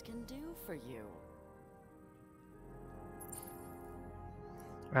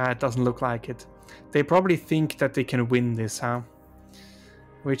 It doesn't look like it. They probably think that they can win this, huh?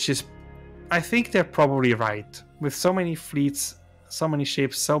 Which is, I think they're probably right. With so many fleets, so many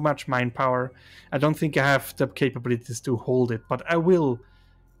ships, so much mind power, I don't think I have the capabilities to hold it, but I will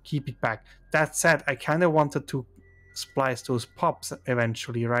keep it back. That said, I kind of wanted to splice those pops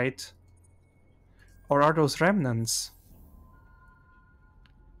eventually, right? Or are those remnants?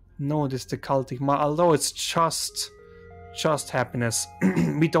 No, this is the cultic, although it's just happiness.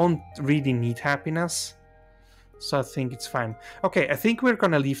 We don't really need happiness, so I think it's fine. Okay, I think we're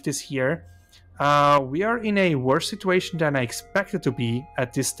gonna leave this here. We are in a worse situation than I expected to be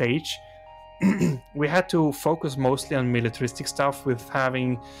at this stage. We had to focus mostly on militaristic stuff, with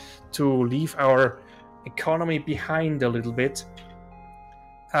having to leave our economy behind a little bit.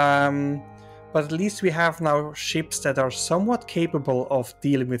 But at least we have now ships that are somewhat capable of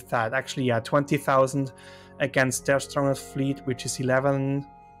dealing with that. Actually, yeah, 20,000 against their strongest fleet, which is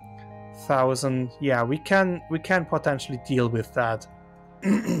 11,000. Yeah, we can potentially deal with that.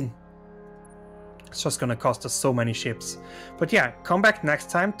 It's just gonna cost us so many ships. But yeah, come back next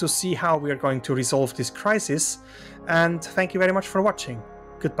time to see how we are going to resolve this crisis. And thank you very much for watching.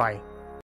 Goodbye.